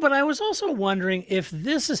 but I was also wondering if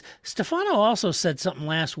this is. Stefano also said something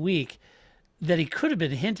last week that he could have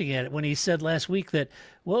been hinting at it when he said last week that,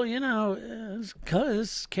 well,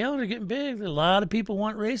 this calendar getting big, a lot of people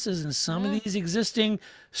want races, and some of these existing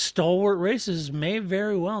stalwart races may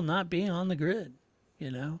very well not be on the grid,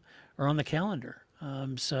 or on the calendar.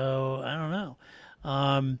 So I don't know.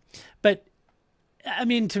 But I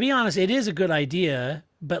mean, to be honest, it is a good idea,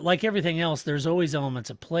 but like everything else, there's always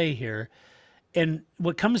elements at play here. And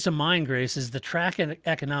what comes to mind, Grace, is the track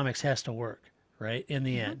economics has to work, right, in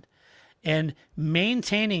the end. And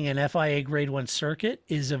maintaining an FIA Grade 1 circuit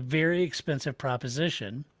is a very expensive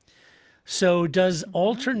proposition. So does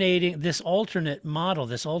alternating model,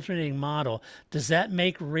 does that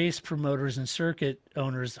make race promoters and circuit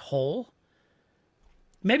owners whole?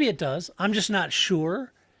 Maybe it does. I'm just not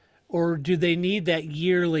sure. Or do they need that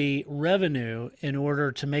yearly revenue in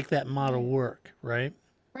order to make that model work, right?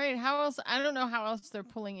 Right. How else? I don't know how else they're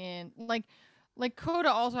pulling in. Like Coda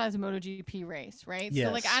also has a MotoGP race, right? Yes.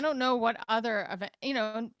 So like I don't know what other event,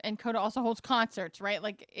 and Coda also holds concerts, right?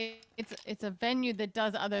 Like it's a venue that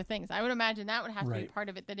does other things. I would imagine that would have to be part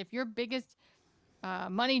of it. That if your biggest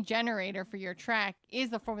money generator for your track is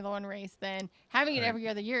the Formula One race, then having it every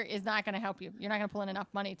other year is not going to help you. You're not going to pull in enough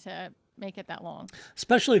money to make it that long.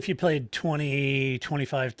 Especially if you paid 20,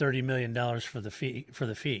 25, 30 million dollars for the fee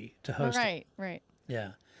to host it. Right.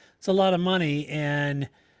 Yeah. It's a lot of money, and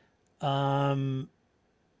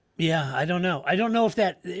yeah, I don't know. I don't know if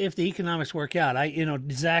the economics work out.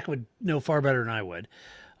 Zach would know far better than I would.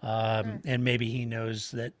 And maybe he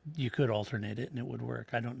knows that you could alternate it and it would work.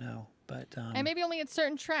 I don't know, but and maybe only at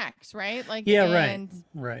certain tracks, right? Like right.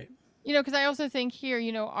 Because I also think here,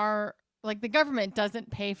 the government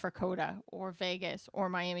doesn't pay for Coda or Vegas or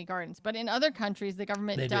Miami Gardens, but in other countries, the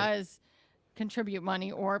government does contribute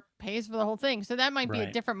money or pays for the whole thing. So that might be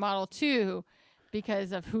a different model too,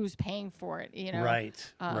 because of who's paying for it,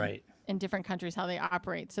 Right. In different countries, how they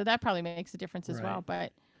operate. So that probably makes a difference as well.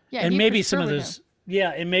 But yeah, and maybe some of those,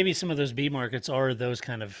 and maybe some of those B markets are those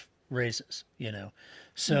kind of races,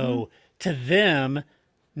 So to them,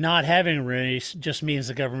 not having a race just means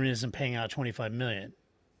the government isn't paying out $25 million,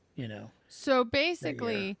 So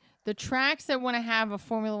basically, the tracks that want to have a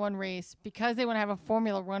Formula One race because they want to have a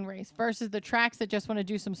Formula One race versus the tracks that just want to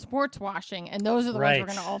do some sports washing, and those are the ones we're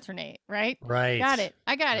going to alternate, right? Right. Got it.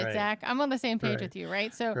 I got it, Zach. I'm on the same page with you,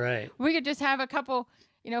 right? So we could just have a couple,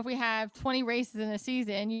 if we have 20 races in a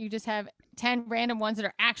season, you just have 10 random ones that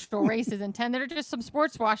are actual races and 10 that are just some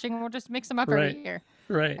sports washing, and we'll just mix them up every year.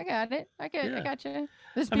 Right. I got it. I got you.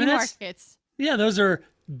 There's I mean, B markets. Yeah, those are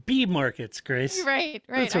B markets, Grace. Right,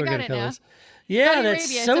 That's right. what I we're got gonna it call now. this. Yeah, Saudi that's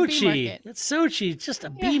Arabia, it's a B Sochi. market. That's Sochi. It's just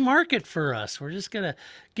a Yeah, B market for us. We're just gonna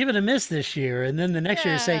give it a miss this year, and then the next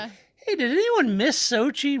year say, yeah. "Hey, did anyone miss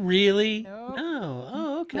Sochi? Really? Nope. No.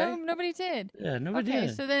 Oh, No, okay. nobody did. Yeah, nobody Okay,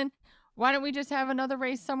 did. so then why don't we just have another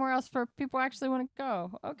race somewhere else for people who actually want to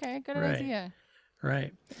go? Okay, good Right, idea.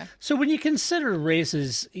 right. Yeah. So when you consider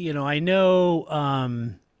races, I know,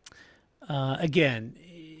 again,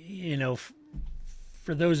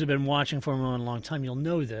 for those who've been watching Formula One a long time, you'll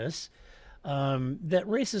know this. That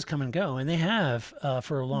races come and go, and they have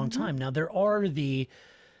for a long Mm-hmm. time. Now, there are the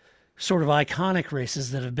sort of iconic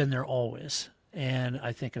races that have been there always. And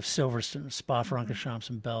I think of Silverstone, Mm-hmm. Spa-Francorchamps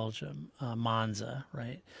in Belgium, Monza,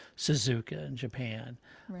 right? Suzuka in Japan.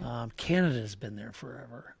 Right. Canada's been there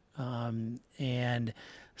forever. And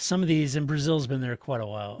some of these, and Brazil's been there quite a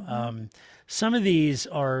while. Mm-hmm. Some of these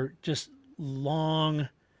are just long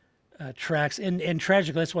tracks, and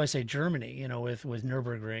tragically, that's why I say Germany. With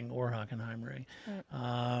Nurburgring or Hockenheimring.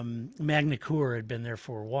 Right. Magny Cours had been there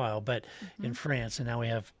for a while, but Mm-hmm. in France, and now we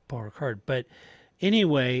have Paul Ricard. But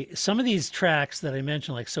anyway, some of these tracks that I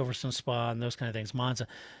mentioned, like Silverstone, Spa, and those kind of things, Monza,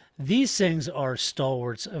 these things are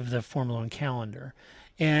stalwarts of the Formula One calendar.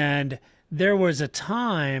 And there was a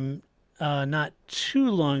time not too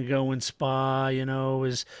long ago when Spa,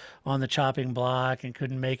 was on the chopping block and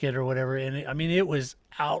couldn't make it or whatever. And I mean, it was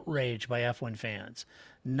outrage by F1 fans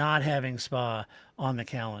not having Spa on the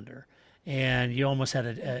calendar. And you almost had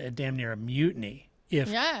a damn near a mutiny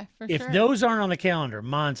Yeah, for if sure. those aren't on the calendar,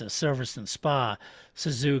 Monza, Silverstone, Spa,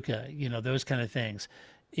 Suzuka, those kind of things,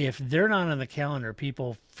 if they're not on the calendar,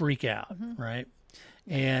 people freak out, Mm-hmm. right?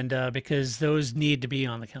 Yeah. And because those need to be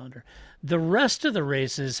on the calendar. The rest of the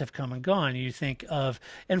races have come and gone. You think of,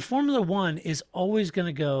 and Formula One is always going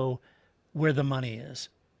to go where the money is,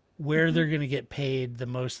 where Mm-hmm. they're going to get paid the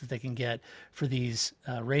most that they can get for these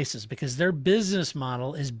races, because their business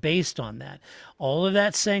model is based on that. All of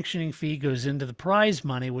that sanctioning fee goes into the prize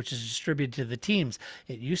money, which is distributed to the teams.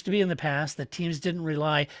 It used to be in the past that teams didn't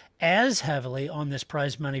rely as heavily on this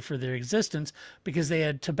prize money for their existence because they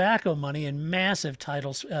had tobacco money and massive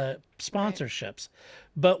title Right. sponsorships.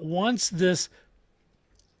 But once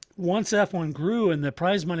F1 grew and the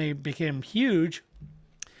prize money became huge,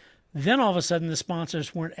 then all of a sudden, the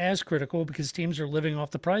sponsors weren't as critical because teams are living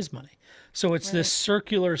off the prize money. So it's this Right.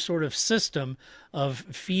 circular sort of system of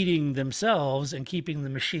feeding themselves and keeping the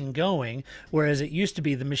machine going. Whereas it used to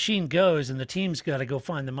be the machine goes and the team's got to go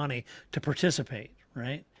find the money to participate,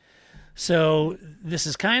 right? So this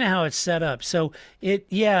is kind of how it's set up. So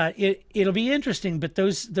it'll be interesting. But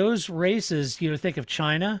those races, think of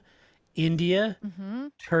China, India, Mm-hmm.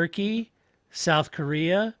 Turkey, South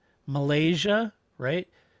Korea, Malaysia, right?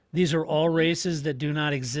 These are all Mm-hmm. races that do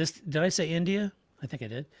not exist. Did I say India? I think I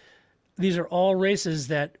did. These are all races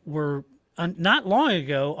that were not long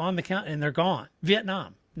ago on the count, and they're gone.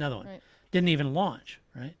 Vietnam, another one, Right. didn't even launch,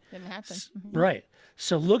 right? Didn't happen. Mm-hmm. Right.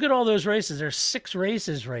 So look at all those races. There's 6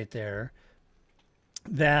 races right there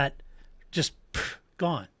that just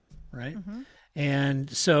gone, right? Mm-hmm. And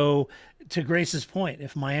so, to Grace's point,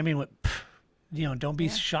 if Miami went, don't be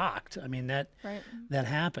Yeah. shocked. I mean Right. that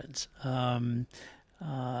happens. And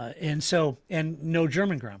no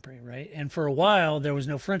German Grand Prix, right? And for a while there was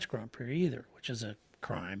no French Grand Prix either, which is a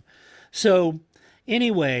crime. So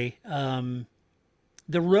anyway,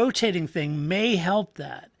 the rotating thing may help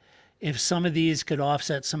that if some of these could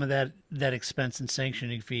offset some of that expense and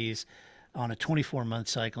sanctioning fees on a 24-month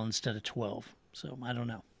cycle instead of 12. So I don't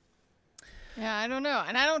know. Yeah, I don't know.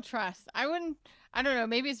 And I don't trust. I don't know.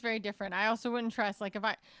 Maybe it's very different. I also wouldn't trust, like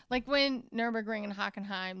when Nürburgring and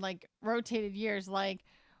Hockenheim, like rotated years, like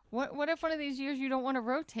what if one of these years you don't want to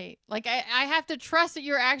rotate? Like I have to trust that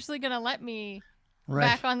you're actually going to let me Right.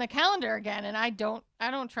 back on the calendar again. And I don't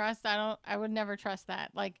trust, I would never trust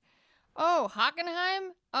that. Like, oh,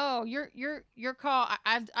 Hockenheim. Oh, your call.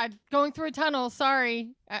 I going through a tunnel.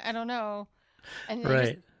 Sorry. I don't know. And they just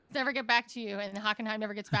Right. never get back to you. And Hockenheim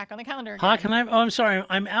never gets back on the calendar again. Hockenheim. Oh, I'm sorry.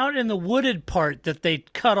 I'm out in the wooded part that they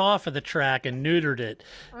cut off of the track and neutered it.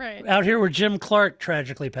 Right. Out here where Jim Clark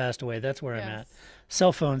tragically passed away. That's where I'm Yes. at.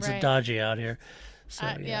 Cell phones are Right. dodgy out here. So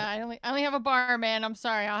Yeah, I only have a bar, man. I'm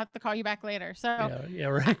sorry. I'll have to call you back later. So yeah,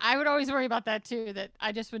 right, I would always worry about that too, that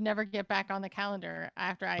I just would never get back on the calendar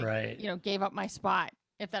after I, right, gave up my spot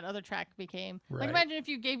if that other track became like, right. imagine if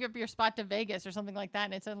you gave up your spot to Vegas or something like that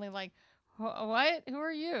and it's suddenly like, what? Who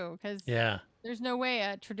are you? Because Yeah, there's no way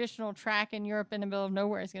a traditional track in Europe in the middle of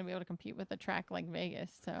nowhere is going to be able to compete with a track like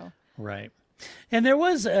Vegas. So right. And there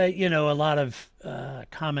was, a lot of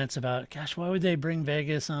comments about, gosh, why would they bring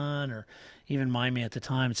Vegas on, or even Miami at the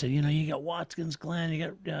time? Said, you got Watkins Glen,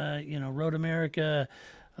 you got, Road America,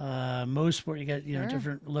 Mosport, you got, Sure.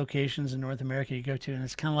 different locations in North America you go to, and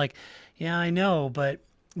it's kind of like, yeah, I know, but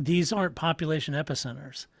these aren't population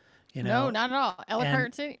epicenters, No, not at all.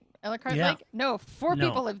 and Ellicott yeah, Lake. No, 4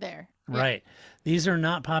 people no. live there. Yeah. Right. These are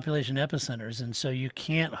not population epicenters, and so you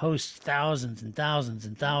can't host thousands and thousands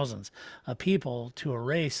and thousands of people to a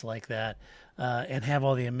race like that, and have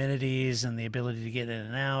all the amenities and the ability to get in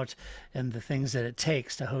and out and the things that it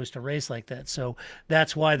takes to host a race like that. So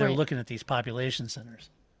that's why they're Right. looking at these population centers.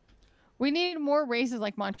 We need more races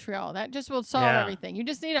like Montreal. That just will solve Yeah. everything. You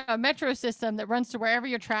just need a metro system that runs to wherever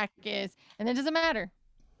your track is, and it doesn't matter.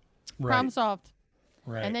 Problem Right. solved.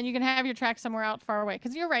 Right. And then you can have your track somewhere out far away.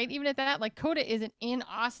 Because you're right, even at that, like COTA isn't in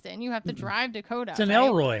Austin. You have to drive to COTA. It's in right?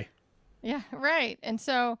 Elroy. Yeah, right. And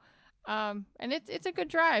so, and it's a good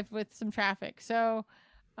drive with some traffic. So,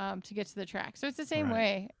 to get to the track. So it's the same Right.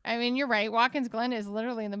 way. I mean, you're right. Watkins Glen is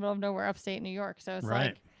literally in the middle of nowhere, upstate New York. So it's Right.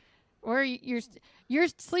 like, where you're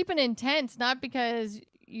sleeping in tents, not because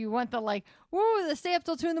you want the like, whoa, the stay up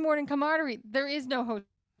till 2 a.m. camaraderie. There is no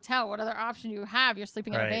hotel. What other option do you have? You're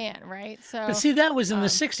sleeping in a Right. van, right? So, But see, that was in the um,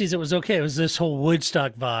 60s. It was okay. It was this whole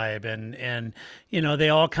Woodstock vibe. And they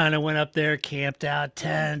all kind of went up there, camped out,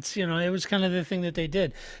 tents. It was kind of the thing that they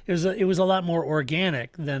did. It was a lot more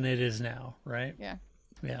organic than it is now, right? yeah.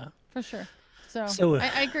 Yeah. For sure. So, So,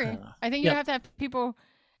 I agree. I think you yep. have to have people,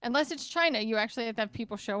 unless it's China, you actually have to have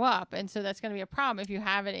people show up. And so that's going to be a problem if you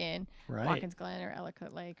have it in Right. Watkins Glen or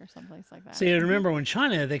Ellicott Lake or someplace like that. See, I remember when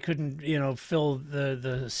China, they couldn't, fill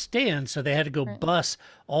the stands, so they had to go Right. bus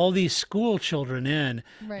all these school children in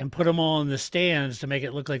Right. and put them all in the stands to make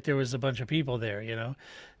it look like there was a bunch of people there,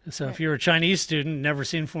 So if you're a Chinese student, never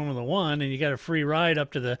seen Formula One, and you got a free ride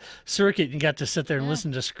up to the circuit, and you got to sit there and Yeah.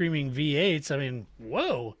 listen to screaming V8s, I mean,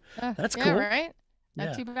 whoa, that's yeah, cool. right? Not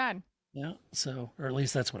Yeah. too bad. Yeah. So, or at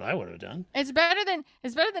least that's what I would have done. It's better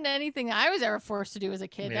than anything I was ever forced to do as a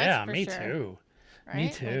kid. Yeah, That's for me sure. too. Right? Me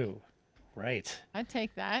Like, too. Right. I'd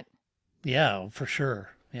take that. Yeah, for sure.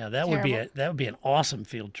 Yeah, that would be an awesome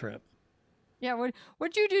field trip. Yeah.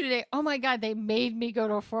 What'd you do today? Oh my God, they made me go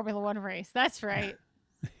to a Formula One race. That's right.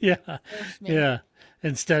 Yeah. There's me. Yeah.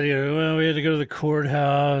 Instead of, well, we had to go to the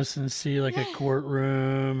courthouse and see like a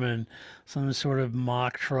courtroom and some sort of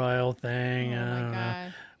mock trial thing. Oh I my don't know.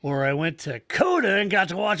 God. Or I went to COTA and got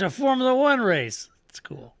to watch a Formula One race. It's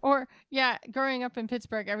cool. Or yeah, growing up in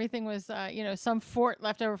Pittsburgh, everything was some fort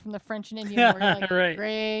left over from the French and Indian War. You're like, Right.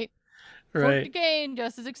 great. Fort Right. Duquesne,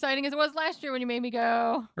 just as exciting as it was last year when you made me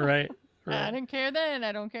go. Right. I Right. didn't care then.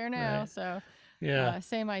 I don't care now. Right. So Yeah.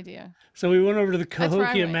 same idea. So we went over to the That's where I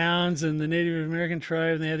Cahokia went. Mounds and the Native American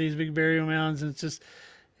tribe, and they had these big burial mounds, and it's just,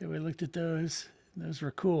 we looked at those. Those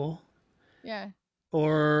were cool. Yeah.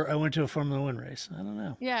 Or I went to a Formula One race. I don't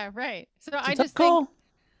know. Yeah, right. So It's I a tough just think call.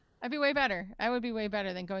 I'd be way better. I would be way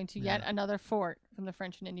better than going to yet another fort from the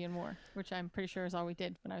French and Indian War, which I'm pretty sure is all we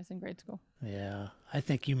did when I was in grade school. Yeah, I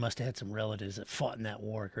think you must have had some relatives that fought in that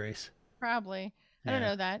war, Grace. Probably. I don't Yeah.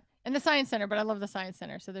 know that. And the Science Center, but I love the Science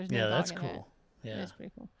Center, so there's no Yeah, dog that's in cool. that. It Yeah. is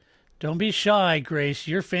pretty cool. Don't be shy, Grace.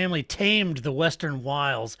 Your family tamed the western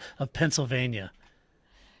wilds of Pennsylvania.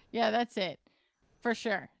 Yeah, that's it. For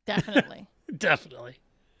sure. Definitely. Definitely.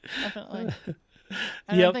 Definitely.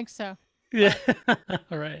 I Yep. don't think so. Yeah.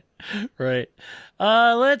 Right. Right.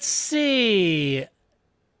 Let's see.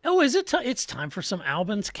 Oh, is it? It's time for some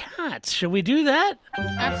Albin's Cats. Should we do that?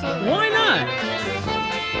 Absolutely. Why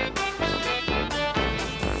not?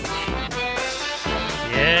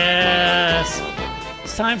 Yes.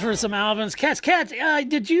 It's time for some Albin's Cats. Cat,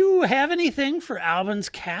 did you have anything for Albin's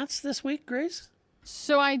Cats this week, Grace?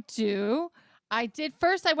 So I do. I did.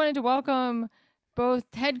 First, I wanted to welcome both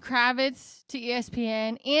Ted Kravitz to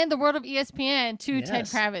ESPN and the world of ESPN to Ted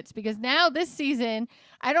Yes. Kravitz, because now this season,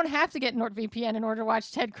 I don't have to get NordVPN in order to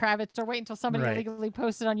watch Ted Kravitz or wait until somebody Right. illegally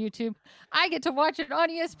posts it on YouTube. I get to watch it on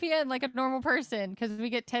ESPN like a normal person because we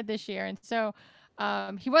get Ted this year. And so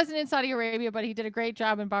he wasn't in Saudi Arabia, but he did a great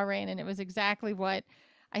job in Bahrain. And it was exactly what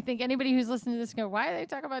I think anybody who's listening to this go, why do they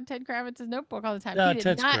talk about Ted Kravitz's Notebook all the time? He did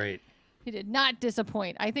Ted's not great. He did not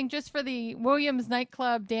disappoint. I think just for the Williams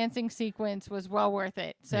nightclub dancing sequence was well worth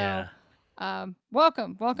it. So, Yeah.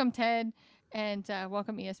 welcome Ted, and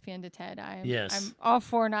welcome ESPN to Ted. Yes. I'm all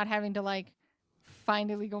for not having to like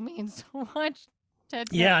find illegal means to watch Ted.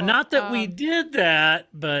 Yeah, Notebook. not that we did that,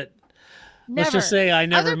 but let's never. just say I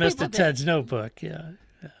never Other missed a people did. Ted's Notebook. Yeah.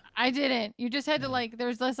 I didn't. You just had to like. There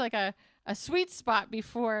was less like a sweet spot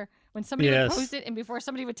before when somebody would Yes. post it and before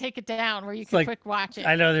somebody would take it down where you could like- quick watch it.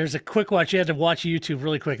 I know there's a quick watch. You had to watch YouTube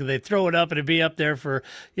really quick, and they'd throw it up, and it'd be up there for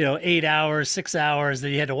 8 hours, 6 hours.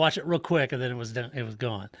 Then you had to watch it real quick, and then it was done. It was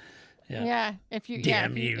gone. Yeah. If you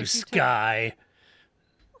Damn if you, took- Sky.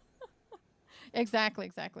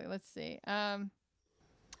 Exactly. Let's see. I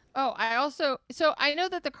know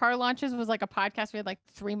that the car launches was like a podcast we had like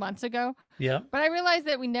 3 months ago, Yep. but I realized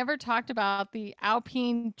that we never talked about the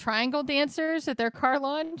Alpine triangle dancers at their car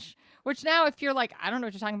launch, which now if you're like, I don't know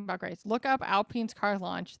what you're talking about, Grace, look up Alpine's car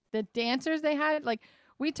launch. The dancers they had, like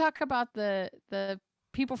we talk about the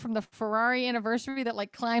people from the Ferrari anniversary that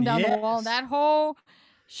like climbed down the wall, Yes. that whole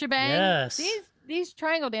shebang. Yes. These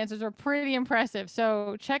triangle dancers are pretty impressive.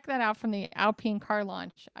 So check that out from the Alpine car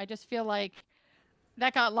launch. I just feel like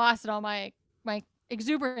that got lost in all my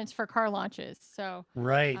exuberance for car launches. So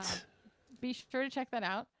Right. be sure to check that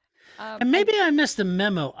out. And maybe I missed the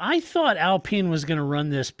memo. I thought Alpine was going to run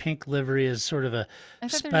this pink livery as sort of a I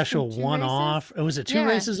thought there was special some 2 one-off. Was it 2 Yeah.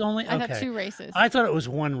 races only? I Okay. thought 2 races. I thought it was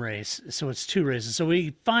 1 race, so it's 2 races. So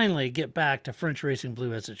we finally get back to French Racing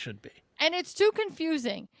Blue as it should be. And it's too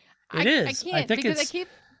confusing. It is. I I can't think because it's-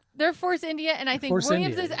 they're Force India, and I think Force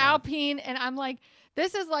Williams India, is yeah. Alpine, and I'm like,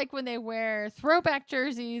 this is like when they wear throwback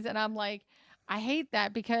jerseys, and I'm like, I hate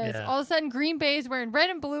that because Yeah. all of a sudden Green Bay is wearing red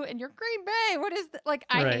and blue, and you're Green Bay. What is like?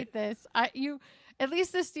 I Right. hate this. At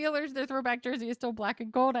least the Steelers, their throwback jersey is still black and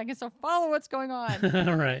gold. I can still follow what's going on.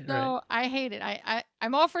 right. So I hate it.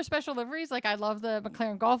 I'm all for special liveries. Like I love the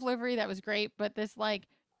McLaren Golf livery. That was great. But this like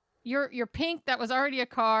your pink that was already a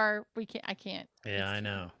car. I can't. Yeah, I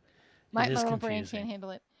know. My It is little brain confusing. can't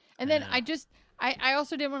handle it. I And then know. I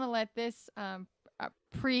also didn't want to let this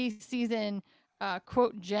pre-season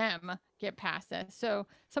quote gem get past us. So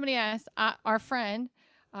somebody asked our friend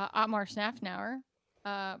Otmar Schnafnauer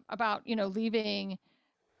about leaving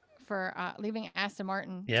Aston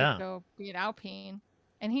Martin Yeah. to go be at Alpine,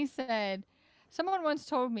 and he said, someone once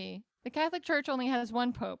told me the Catholic Church only has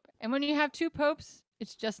 1 pope, and when you have 2 popes,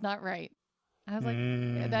 it's just not right. I was like,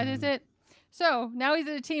 yeah, that is it. So now he's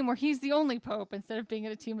at a team where he's the only pope instead of being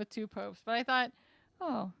at a team with 2 popes. But I thought,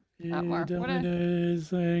 oh, Otmar, what a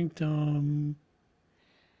Sanctum.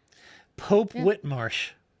 Pope Yeah.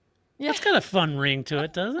 Whitmarsh. yeah. That's got a fun ring to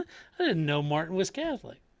it, doesn't it? I didn't know Martin was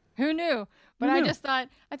Catholic. Who knew? But Who I knew? just thought,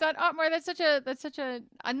 Otmar, that's such a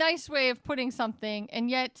nice way of putting something, and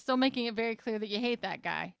yet still making it very clear that you hate that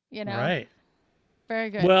guy. Right. Very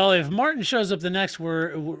good. Well, if Martin shows up the next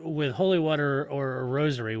with holy water or a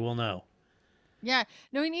rosary, we'll know. Yeah.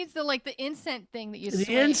 No, he needs the incense thing that you The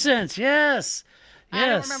swing. incense, yes. I don't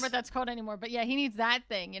Yes. remember what that's called anymore, but yeah, he needs that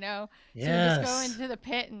thing, So you Yes. just go into the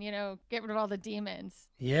pit and, get rid of all the demons.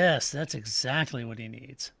 Yes, that's exactly what he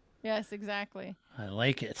needs. Yes, exactly. I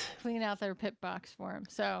like it. Clean out their pit box for him.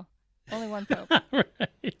 So only 1 pope.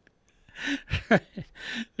 Right. Right.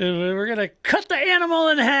 We're going to cut the animal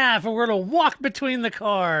in half and we're going to walk between the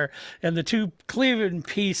car and the 2 cleaving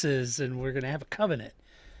pieces and we're going to have a covenant.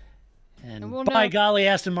 And we'll by know- golly,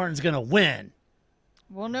 Aston Martin's going to win.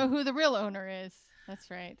 We'll know who the real owner is.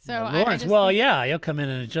 That's right. So Now, I Lawrence, just well, think- yeah, he'll come in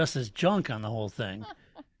and adjust his junk on the whole thing.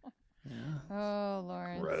 Oh,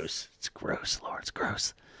 Lawrence. Gross. It's gross, Lawrence.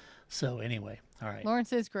 Gross. So anyway, all right.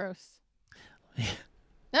 Lawrence is gross.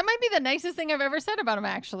 That might be the nicest thing I've ever said about him,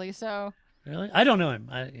 actually. So Really? I don't know him.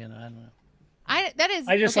 I don't know. I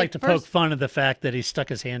just okay, like to poke fun at the fact that he stuck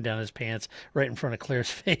his hand down his pants right in front of Claire's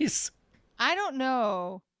face. I don't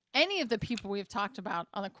know any of the people we've talked about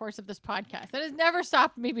on the course of this podcast. That has never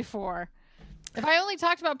stopped me before. If I only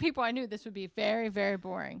talked about people I knew, this would be very, very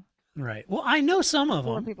boring. Right. Well, I know some of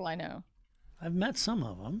 4 them. people I know. I've met some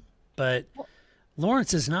of them, but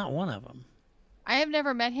Lawrence is not one of them. I have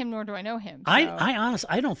never met him, nor do I know him. I so- honestly,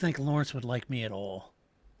 I don't think Lawrence would like me at all.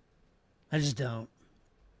 I just don't.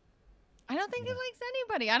 I don't think he likes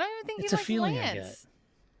anybody. I don't even think It's he a likes feeling I Lance.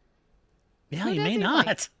 get. Yeah, Who he does may he not.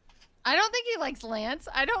 like? I don't think he likes Lance.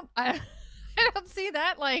 I don't see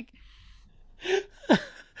that like.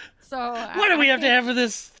 So What do we have to have for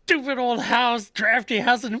this stupid old house, drafty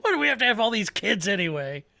house, and what do we have to have all these kids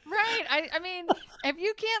anyway? Right. I mean, if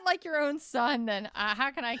you can't like your own son, then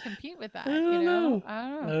how can I compete with that? I don't know. I I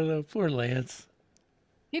don't know. don't know. Poor Lance.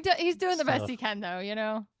 He's doing the best So- he can, though.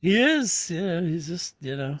 He is. Yeah, he's just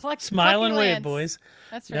Plucky smiling away, Lance. boys.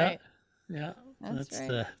 That's Yeah. right. Yeah, That's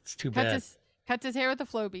right. it's too bad. Cuts his hair with a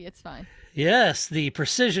Flowbee. It's fine. Yes, the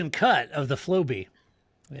precision cut of the Flowbee.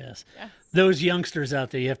 Yes. Yes. Those youngsters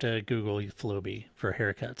out there, you have to Google Flowbee for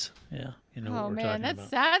haircuts. Yeah, you know what Oh we're man, talking that's about.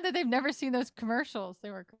 sad that they've never seen those commercials.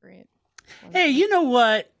 They were great. Hey, you know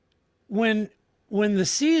what? When the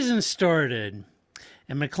season started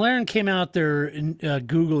and McLaren came out their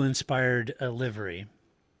Google-inspired livery,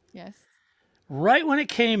 Yes. Right when it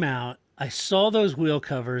came out, I saw those wheel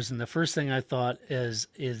covers, and the first thing I thought is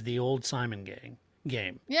the old Simon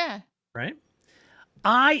game, Yeah. right?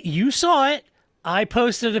 You saw it. I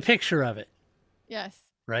posted a picture of it, Yes.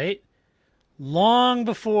 right? Long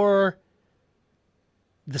before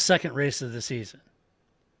the second race of the season.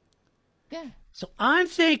 Yeah. So I'm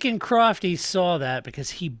thinking Crofty saw that because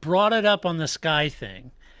he brought it up on the Sky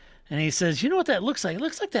thing. And he says, you know what that looks like? It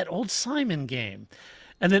looks like that old Simon game.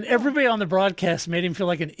 And then everybody on the broadcast made him feel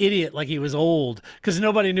like an idiot, like he was old, because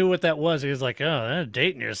nobody knew what that was. He was like, oh,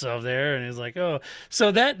 dating yourself there. And he's like, oh.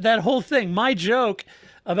 So that whole thing, my joke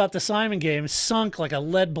about the Simon game sunk like a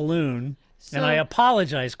lead balloon. And I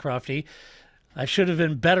apologize, Crofty. I should have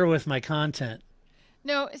been better with my content.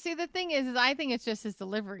 No, see, the thing is I think it's just his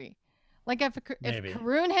delivery. Like if Maybe.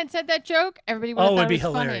 Karoon had said that joke, everybody would have thought it'd be it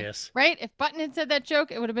was hilarious. funny, right? If Button had said that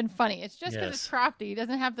joke, it would have been funny. It's just because Yes. it's Crofty. He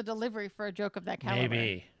doesn't have the delivery for a joke of that caliber.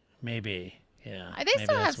 Maybe. Yeah. They maybe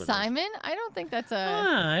still that's have what it is. Simon. I don't think that's a.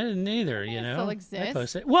 I didn't either, you know. still exists. I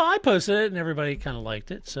posted it. Well, I posted it and everybody kind of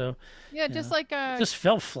liked it. So Yeah, just like it just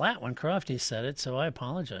fell flat when Crofty said it, so I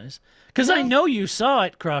apologize. Because I know you saw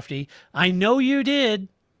it, Crofty. I know you did.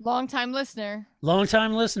 long-time listener.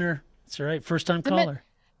 Long-time listener. That's right. First-time caller.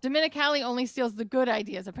 Dominicali only steals the good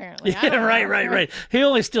ideas, apparently. Yeah, right. He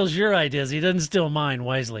only steals your ideas. He doesn't steal mine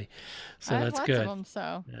wisely. So I have that's lots good. of them,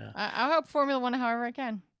 so Yeah. I'll help Formula One however I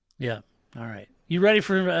can. Yeah. All right. You ready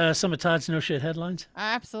for some of Todd's no shit headlines?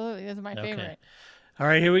 Absolutely, this is my favorite. All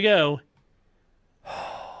right, here we go.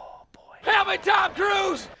 Oh boy. Help me, Tom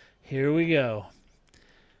Cruise! Here we go.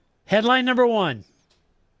 Headline number 1.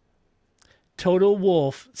 Toto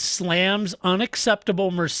Wolff slams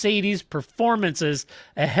unacceptable Mercedes performances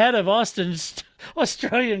ahead of Austin's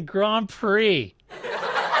Australian Grand Prix.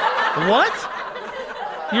 What?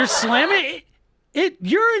 You're slamming it?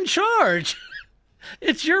 You're in charge.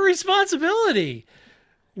 It's your responsibility.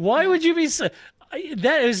 Why would you be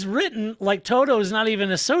that is written like Toto is not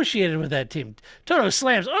even associated with that team. Toto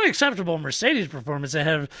slams unacceptable Mercedes performance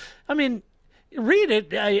ahead of, I mean, read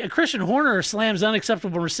it. Christian Horner slams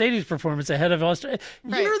unacceptable Mercedes performance ahead of Australia.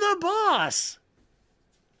 Right. You're the boss.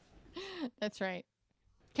 That's right.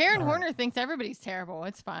 Karen Horner thinks everybody's terrible.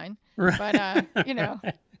 It's fine. Right. But, you know,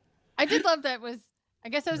 I did love that was, I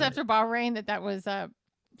guess it was after Bahrain that was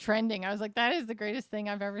trending. I was like, that is the greatest thing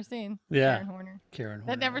I've ever seen. Yeah. Karen Horner. Karen Horner.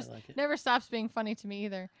 That never, I like it. never stops being funny to me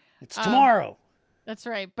either. It's tomorrow. That's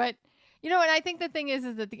right. But, you know, and I think the thing is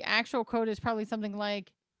that the actual quote is probably something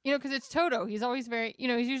like, you know, because it's Toto. He's always very, you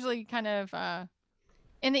know, he's usually kind of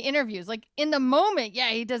in the interviews, like in the moment, yeah,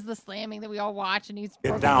 he does the slamming that we all watch and he's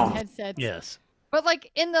broken some headsets. Yes. But like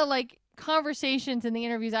in the conversations and the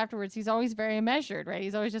interviews afterwards, he's always very measured, right?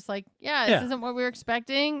 He's always just like, this isn't what we were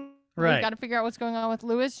expecting. Right. We've got to figure out what's going on with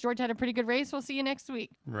Lewis. George had a pretty good race. We'll see you next week.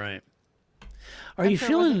 Right. Are I'm you sure it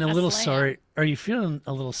feeling wasn't a a little slam. sorry? Are you feeling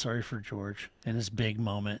a little sorry for George in his big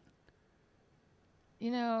moment?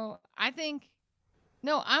 You know,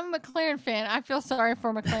 no, I'm a McLaren fan. I feel sorry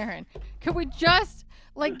for McLaren. Could we just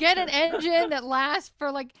get an engine that lasts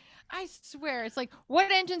for I swear, it's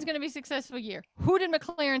what engine's going to be successful year? Who did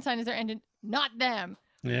McLaren sign as their engine? Not them.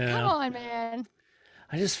 Yeah. Come on, man.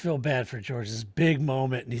 I just feel bad for George's big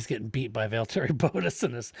moment, and he's getting beat by Valtteri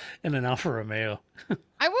Bottas in an Alfa Romeo.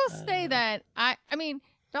 I will say that I mean,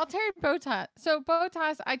 Valtteri Bottas. So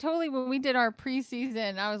Bottas, I totally, when we did our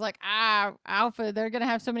preseason, I was like, Alpha, they're going to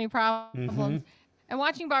have so many problems. Mm-hmm. And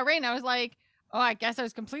watching Bahrain, I was like, oh, I guess I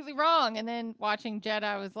was completely wrong. And then watching Jeddah,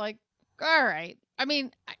 I was like, all right. I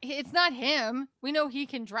mean, it's not him. We know he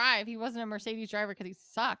can drive. He wasn't a Mercedes driver because he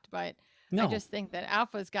sucked. But No. I just think that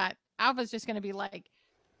Alpha's just going to be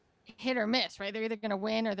hit or miss, right? They're either going to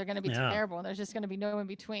win or they're going to be terrible. And there's just going to be no in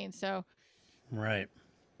between. So Right.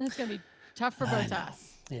 it's going to be tough for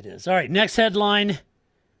Bottas. It is. All right, next headline.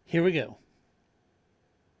 Here we go.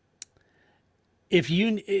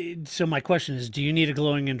 So my question is, do you need a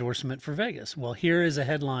glowing endorsement for Vegas? Well, here is a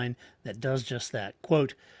headline that does just that.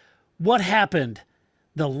 Quote, what happened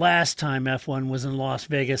the last time F1 was in Las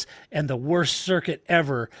Vegas and the worst circuit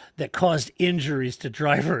ever that caused injuries to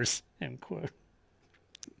drivers? End quote.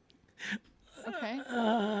 Okay.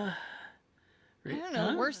 I don't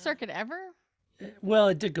know. Worst circuit ever? Well,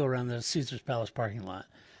 it did go around the Caesar's Palace parking lot.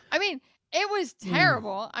 I mean, it was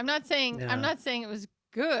terrible. I'm not saying Yeah. it was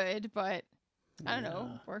good, but I don't know,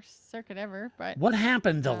 worst circuit ever. But What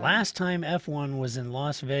happened the last time F1 was in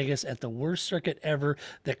Las Vegas at the worst circuit ever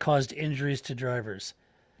that caused injuries to drivers?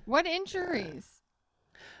 what injuries?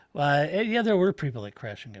 Yeah, there were people that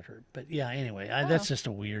crashed and got hurt. But yeah, anyway, that's just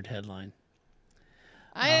a weird headline.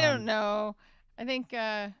 I don't know. I think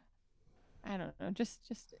I don't know. Just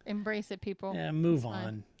embrace it, people. Yeah, move It's fine.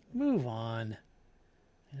 on. Move on.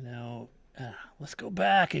 You know, let's go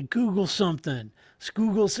back and Google something. Let's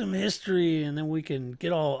Google some history, and then we can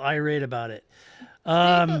get all irate about it.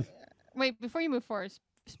 Wait, before you move forward,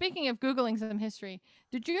 speaking of Googling some history,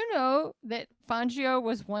 did you know that Fangio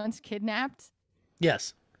was once kidnapped?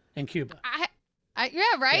 Yes, in Cuba. Yeah,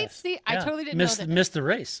 right? Yes. See, I totally didn't know that. Missed the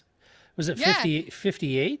race. Was it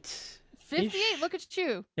 58? 58, look at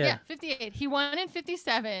you. Yeah, 58. He won in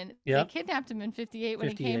 57. Yeah. They kidnapped him in 58 when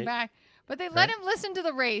he came back. But they let him listen to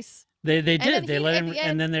the race. They did. They let him,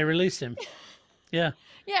 and then they released him. Yeah.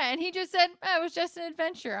 Yeah, and he just said, it was just an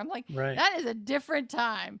adventure. I'm like, that is a different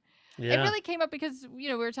time. Yeah. It really came up because,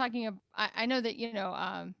 we were talking about, I know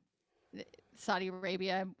that, Saudi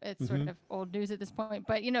Arabia, it's sort of old news at this point,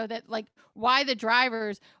 but, that, like, why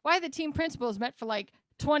the team principals met for, like,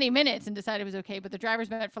 20 minutes and decided it was okay, but the drivers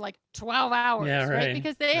met for, like, 12 hours, right?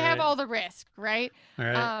 Because they have all the risk, right?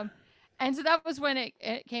 Right. And so that was when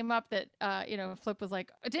it came up that, Flip was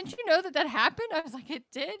like, didn't you know that happened? I was like, it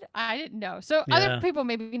did? I didn't know. So other people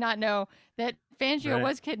maybe not know that Fangio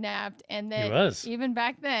was kidnapped and that even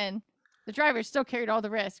back then, the drivers still carried all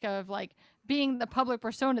the risk of like being the public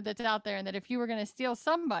persona that's out there. And that if you were going to steal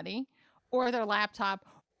somebody or their laptop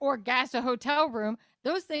or gas a hotel room,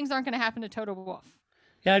 those things aren't going to happen to Toto Wolff.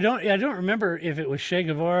 Yeah, I don't remember if it was Che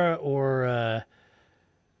Guevara or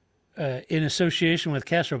in association with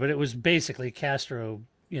Castro, but it was basically Castro.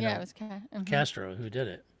 It was Castro who did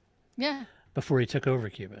it. Yeah. Before he took over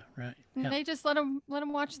Cuba, right? And they just let him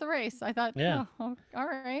watch the race. I thought, oh, all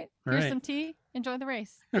right. Here's some tea. Enjoy the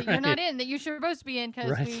race that you're not in, that you're supposed to be in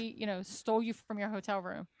because we, stole you from your hotel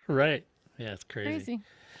room. Right. Yeah, it's crazy.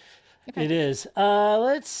 Okay. It is.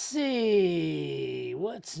 Let's see.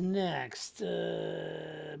 What's next?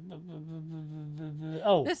 This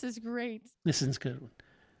is great. This is a good one.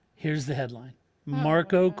 Here's the headline.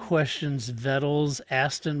 Marco questions Vettel's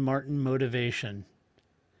Aston Martin motivation.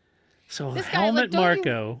 So Helmut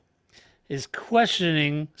Marko is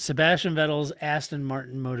questioning Sebastian Vettel's Aston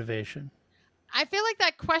Martin motivation. I feel like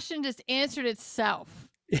that question just answered itself.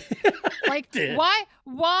 Like,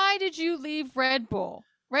 why did you leave Red Bull?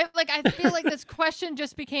 Right? Like, I feel like this question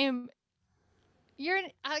just became,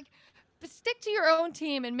 stick to your own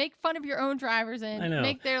team and make fun of your own drivers and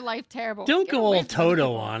make their life terrible. Don't go all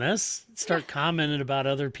Toto on us. Start commenting about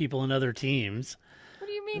other people and other teams. What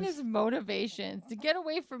do you mean his motivation? To get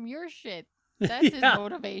away from your shit. That's his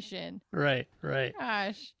motivation. Right.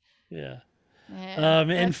 Gosh. Yeah.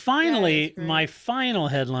 And finally, my final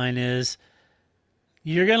headline is,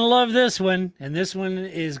 you're going to love this one. And this one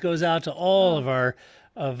goes out to all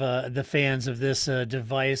of the fans of this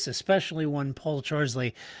device, especially one Paul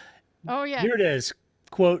Charsley. Oh, yeah. Here it is.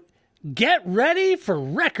 Quote, get ready for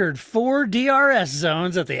record 4 DRS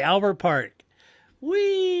zones at the Albert Park.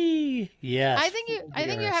 Whee! Yes. I think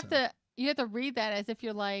you have to read that as if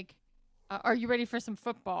you're like, are you ready for some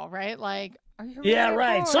football, right? Like, are you ready? Yeah,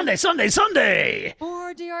 right. Sunday.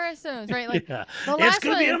 4 DRS zones, right? Like, it's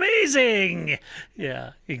going to be amazing.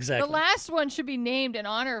 Yeah, exactly. The last one should be named in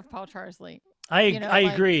honor of Paul Charsley. I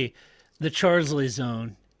agree. The Charsley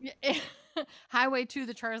zone. Highway to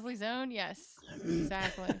the Charsley zone. Yes,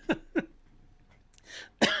 exactly.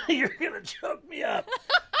 You're going to choke me up.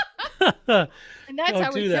 And that's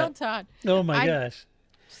how we killed Todd. Oh, my gosh.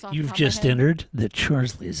 You've just entered the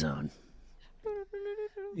Charsley zone.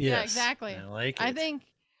 Yes, yeah, exactly. I like it. I think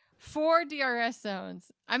 4 DRS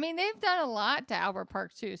zones. I mean, they've done a lot to Albert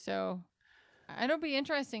Park, too. So it'll be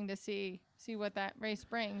interesting to see what that race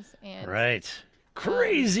brings. And right.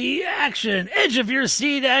 Crazy action. Edge of your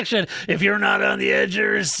seat action. If you're not on the edge of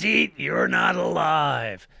your seat, you're not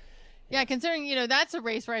alive. Yeah, considering, that's a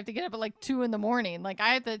race where I have to get up at like 2 a.m. Like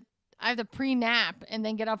I have to pre-nap and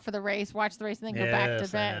then get up for the race, watch the race, and then go back to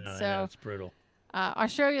bed. I know, it's brutal.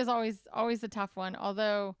 Australia is always a tough one.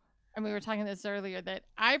 Although, and we were talking this earlier, that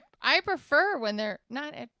I prefer when they're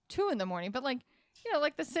not at 2 a.m, but like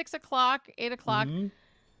the 6 o'clock, 8 o'clock. Mm-hmm.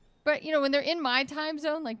 But when they're in my time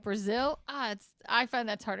zone, like Brazil, I find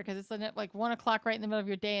that's harder because it's like 1 o'clock right in the middle of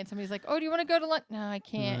your day, and somebody's like, "Oh, do you want to go to lunch?" No, I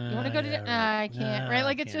can't. You want to go to? No, I can't. Right?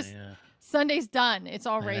 Like it's just Sunday's done. It's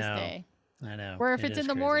all race day. I know. Where if it's in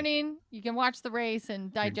the morning, you can watch the race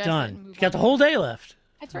and digest You're done. it. And move you got on. the whole day left.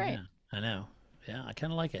 That's right. I know. Yeah, I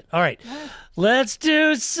kind of like it. All right, let's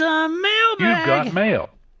do some mailbag. You've got mail.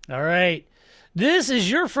 All right. This is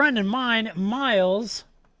your friend and mine, Miles,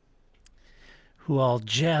 who I'll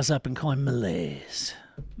jazz up and call him Malaise.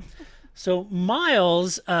 So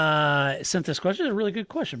Miles sent this question. It's a really good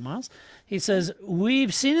question, Miles. He says,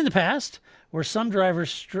 we've seen in the past where some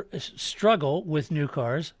drivers struggle with new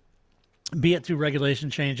cars, be it through regulation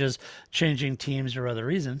changes, changing teams, or other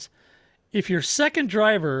reasons. If your second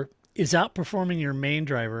driver is outperforming your main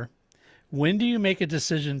driver, when do you make a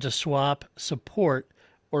decision to swap support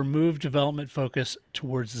or move development focus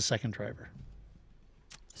towards the second driver?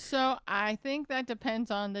 So I think that depends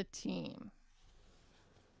on the team.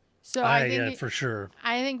 So I think for sure.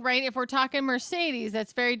 I think right, if we're talking Mercedes,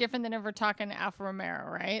 that's very different than if we're talking Alfa Romeo,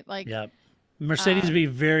 right? Like, Yeah, Mercedes would be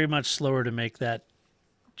very much slower to make that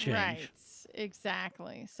change. Right,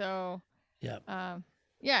 exactly. So Yeah.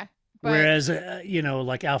 yeah. But, Whereas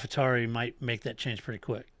like AlphaTauri might make that change pretty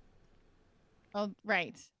quick. oh,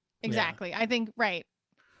 right, exactly. I think right,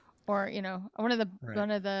 or one of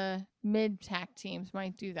the mid-tack teams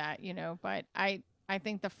might do that. But I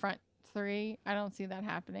think the front three, I don't see that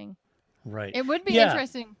happening. Right. It would be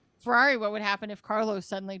interesting. Ferrari, what would happen if Carlos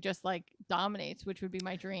suddenly just like dominates, which would be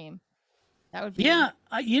my dream. That would be that'd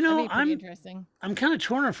be pretty interesting. I'm kind of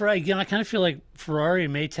torn on Ferrari. Again, I kind of feel like Ferrari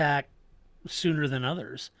may tack sooner than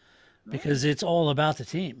others because it's all about the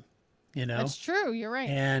team. That's true. You're right.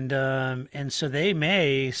 And so they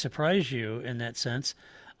may surprise you in that sense.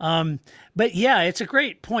 But yeah, it's a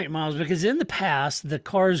great point, Miles, because in the past, the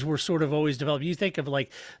cars were sort of always developed. You think of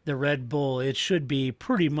like the Red Bull, it should be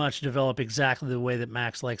pretty much developed exactly the way that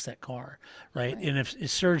Max likes that car, right? And if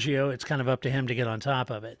it's Sergio, it's kind of up to him to get on top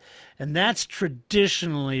of it. And that's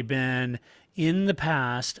traditionally been in the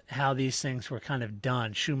past how these things were kind of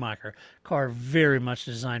done. Schumacher, car very much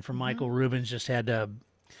designed for Michael. Rubens just had to,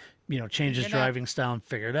 change his driving style and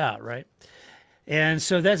figure it out, right? And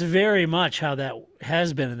so that's very much how that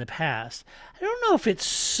has been in the past. I don't know if it's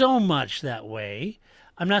so much that way.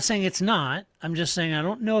 I'm not saying it's not. I'm just saying I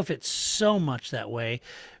don't know if it's so much that way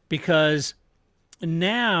because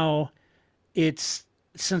now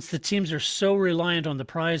since the teams are so reliant on the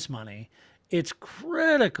prize money, it's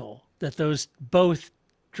critical that those both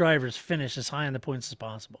drivers finish as high on the points as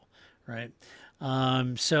possible, right?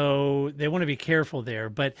 So they want to be careful there,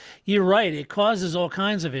 but you're right. It causes all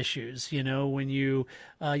kinds of issues. When you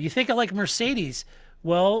think of like Mercedes,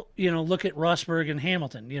 well, look at Rosberg and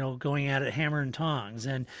Hamilton, going at it hammer and tongs.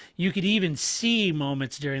 And you could even see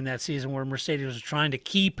moments during that season where Mercedes was trying to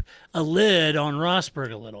keep a lid on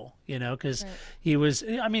Rosberg a little, because he was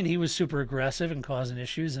super aggressive and causing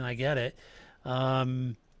issues, and I get it.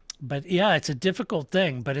 But yeah, it's a difficult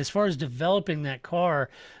thing. But as far as developing that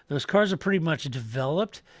car, those cars are pretty much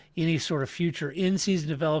developed. Any sort of future in-season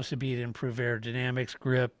develops to be to improve aerodynamics,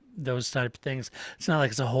 grip, those type of things. It's not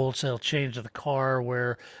like it's a wholesale change of the car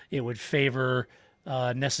where it would favor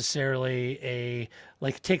necessarily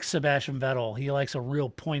take Sebastian Vettel. He likes a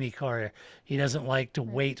real pointy car. He doesn't like to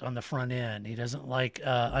wait on the front end. He doesn't like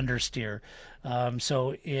understeer.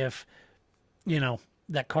 So if,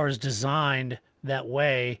 that car is designed that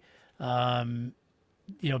way,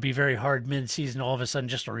 be very hard mid-season all of a sudden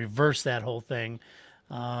just to reverse that whole thing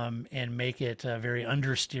and make it very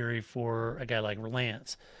understeery for a guy like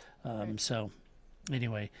Lance. So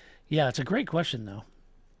anyway, yeah, it's a great question though.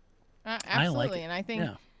 Absolutely. And I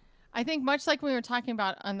think much like we were talking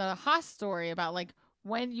about on the Haas story about like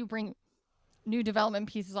when you bring new development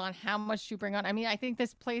pieces on, how much you bring on. I mean, I think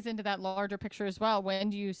this plays into that larger picture as well. When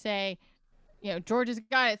do you say, George has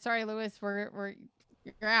got it. Sorry, Lewis,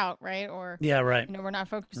 you're out, right? Or right. We're not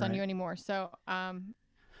focused on you anymore. So, and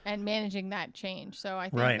managing that change. So I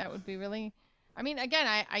think that would be really. I mean, again,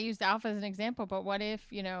 I used Alpha as an example, but what if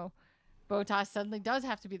Bottas suddenly does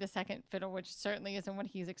have to be the second fiddle, which certainly isn't what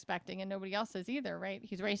he's expecting, and nobody else is either, right?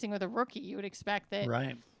 He's racing with a rookie. You would expect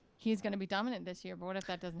that he's going to be dominant this year, but what if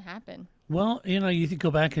that doesn't happen? Well, you could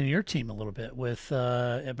go back in your team a little bit with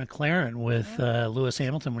at McLaren with Lewis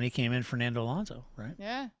Hamilton when he came in, Fernando Alonso, right?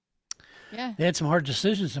 Yeah. They had some hard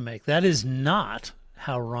decisions to make. That is not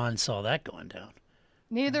how Ron saw that going down.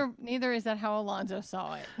 Neither is that how Alonso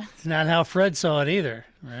saw it. It's not how Fred saw it either,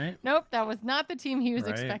 right? Nope, that was not the team he was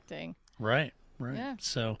expecting. Right. Yeah.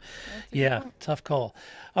 So, tough call.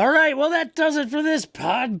 All right, well, that does it for this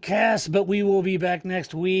podcast, but we will be back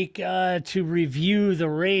next week to review the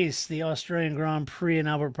race, the Australian Grand Prix in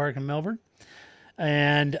Albert Park in Melbourne.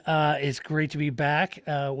 And it's great to be back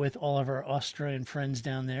with all of our Australian friends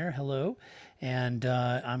down there. Hello. And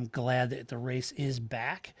I'm glad that the race is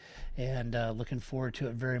back and looking forward to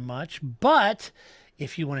it very much. But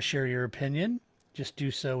if you want to share your opinion, just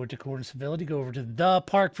do so with decor and civility. Go over to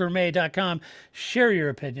theparcfermé.com, share your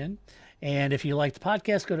opinion. And if you like the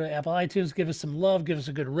podcast, go to Apple iTunes, give us some love, give us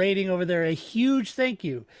a good rating over there. A huge thank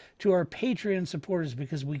you to our Patreon supporters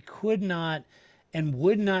because we could not and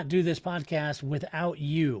would not do this podcast without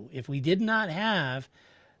you. If we did not have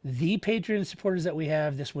the Patreon supporters that we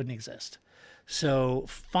have, this wouldn't exist. So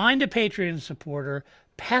find a Patreon supporter,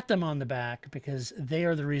 pat them on the back, because they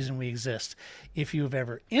are the reason we exist. If you have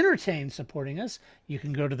ever entertained supporting us, you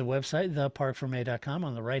can go to the website, theparcfermé.com.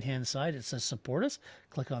 On the right-hand side, it says support us.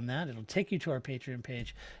 Click on that. It'll take you to our Patreon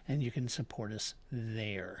page, and you can support us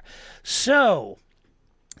there. So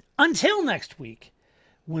until next week,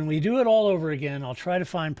 when we do it all over again, I'll try to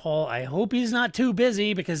find Paul. I hope he's not too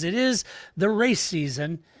busy, because it is the race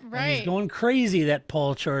season. Right. And he's going crazy, that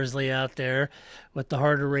Paul Charsley out there with the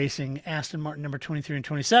harder racing Aston Martin number 23 and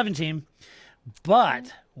 2017.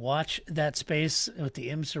 But watch that space with the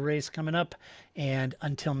IMSA race coming up. And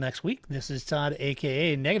until next week, this is Todd,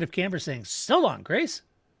 a.k.a. Negative Camper, saying so long, Grace.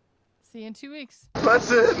 See you in 2 weeks.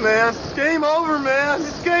 That's it, man. Game over, man.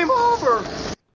 It's game over.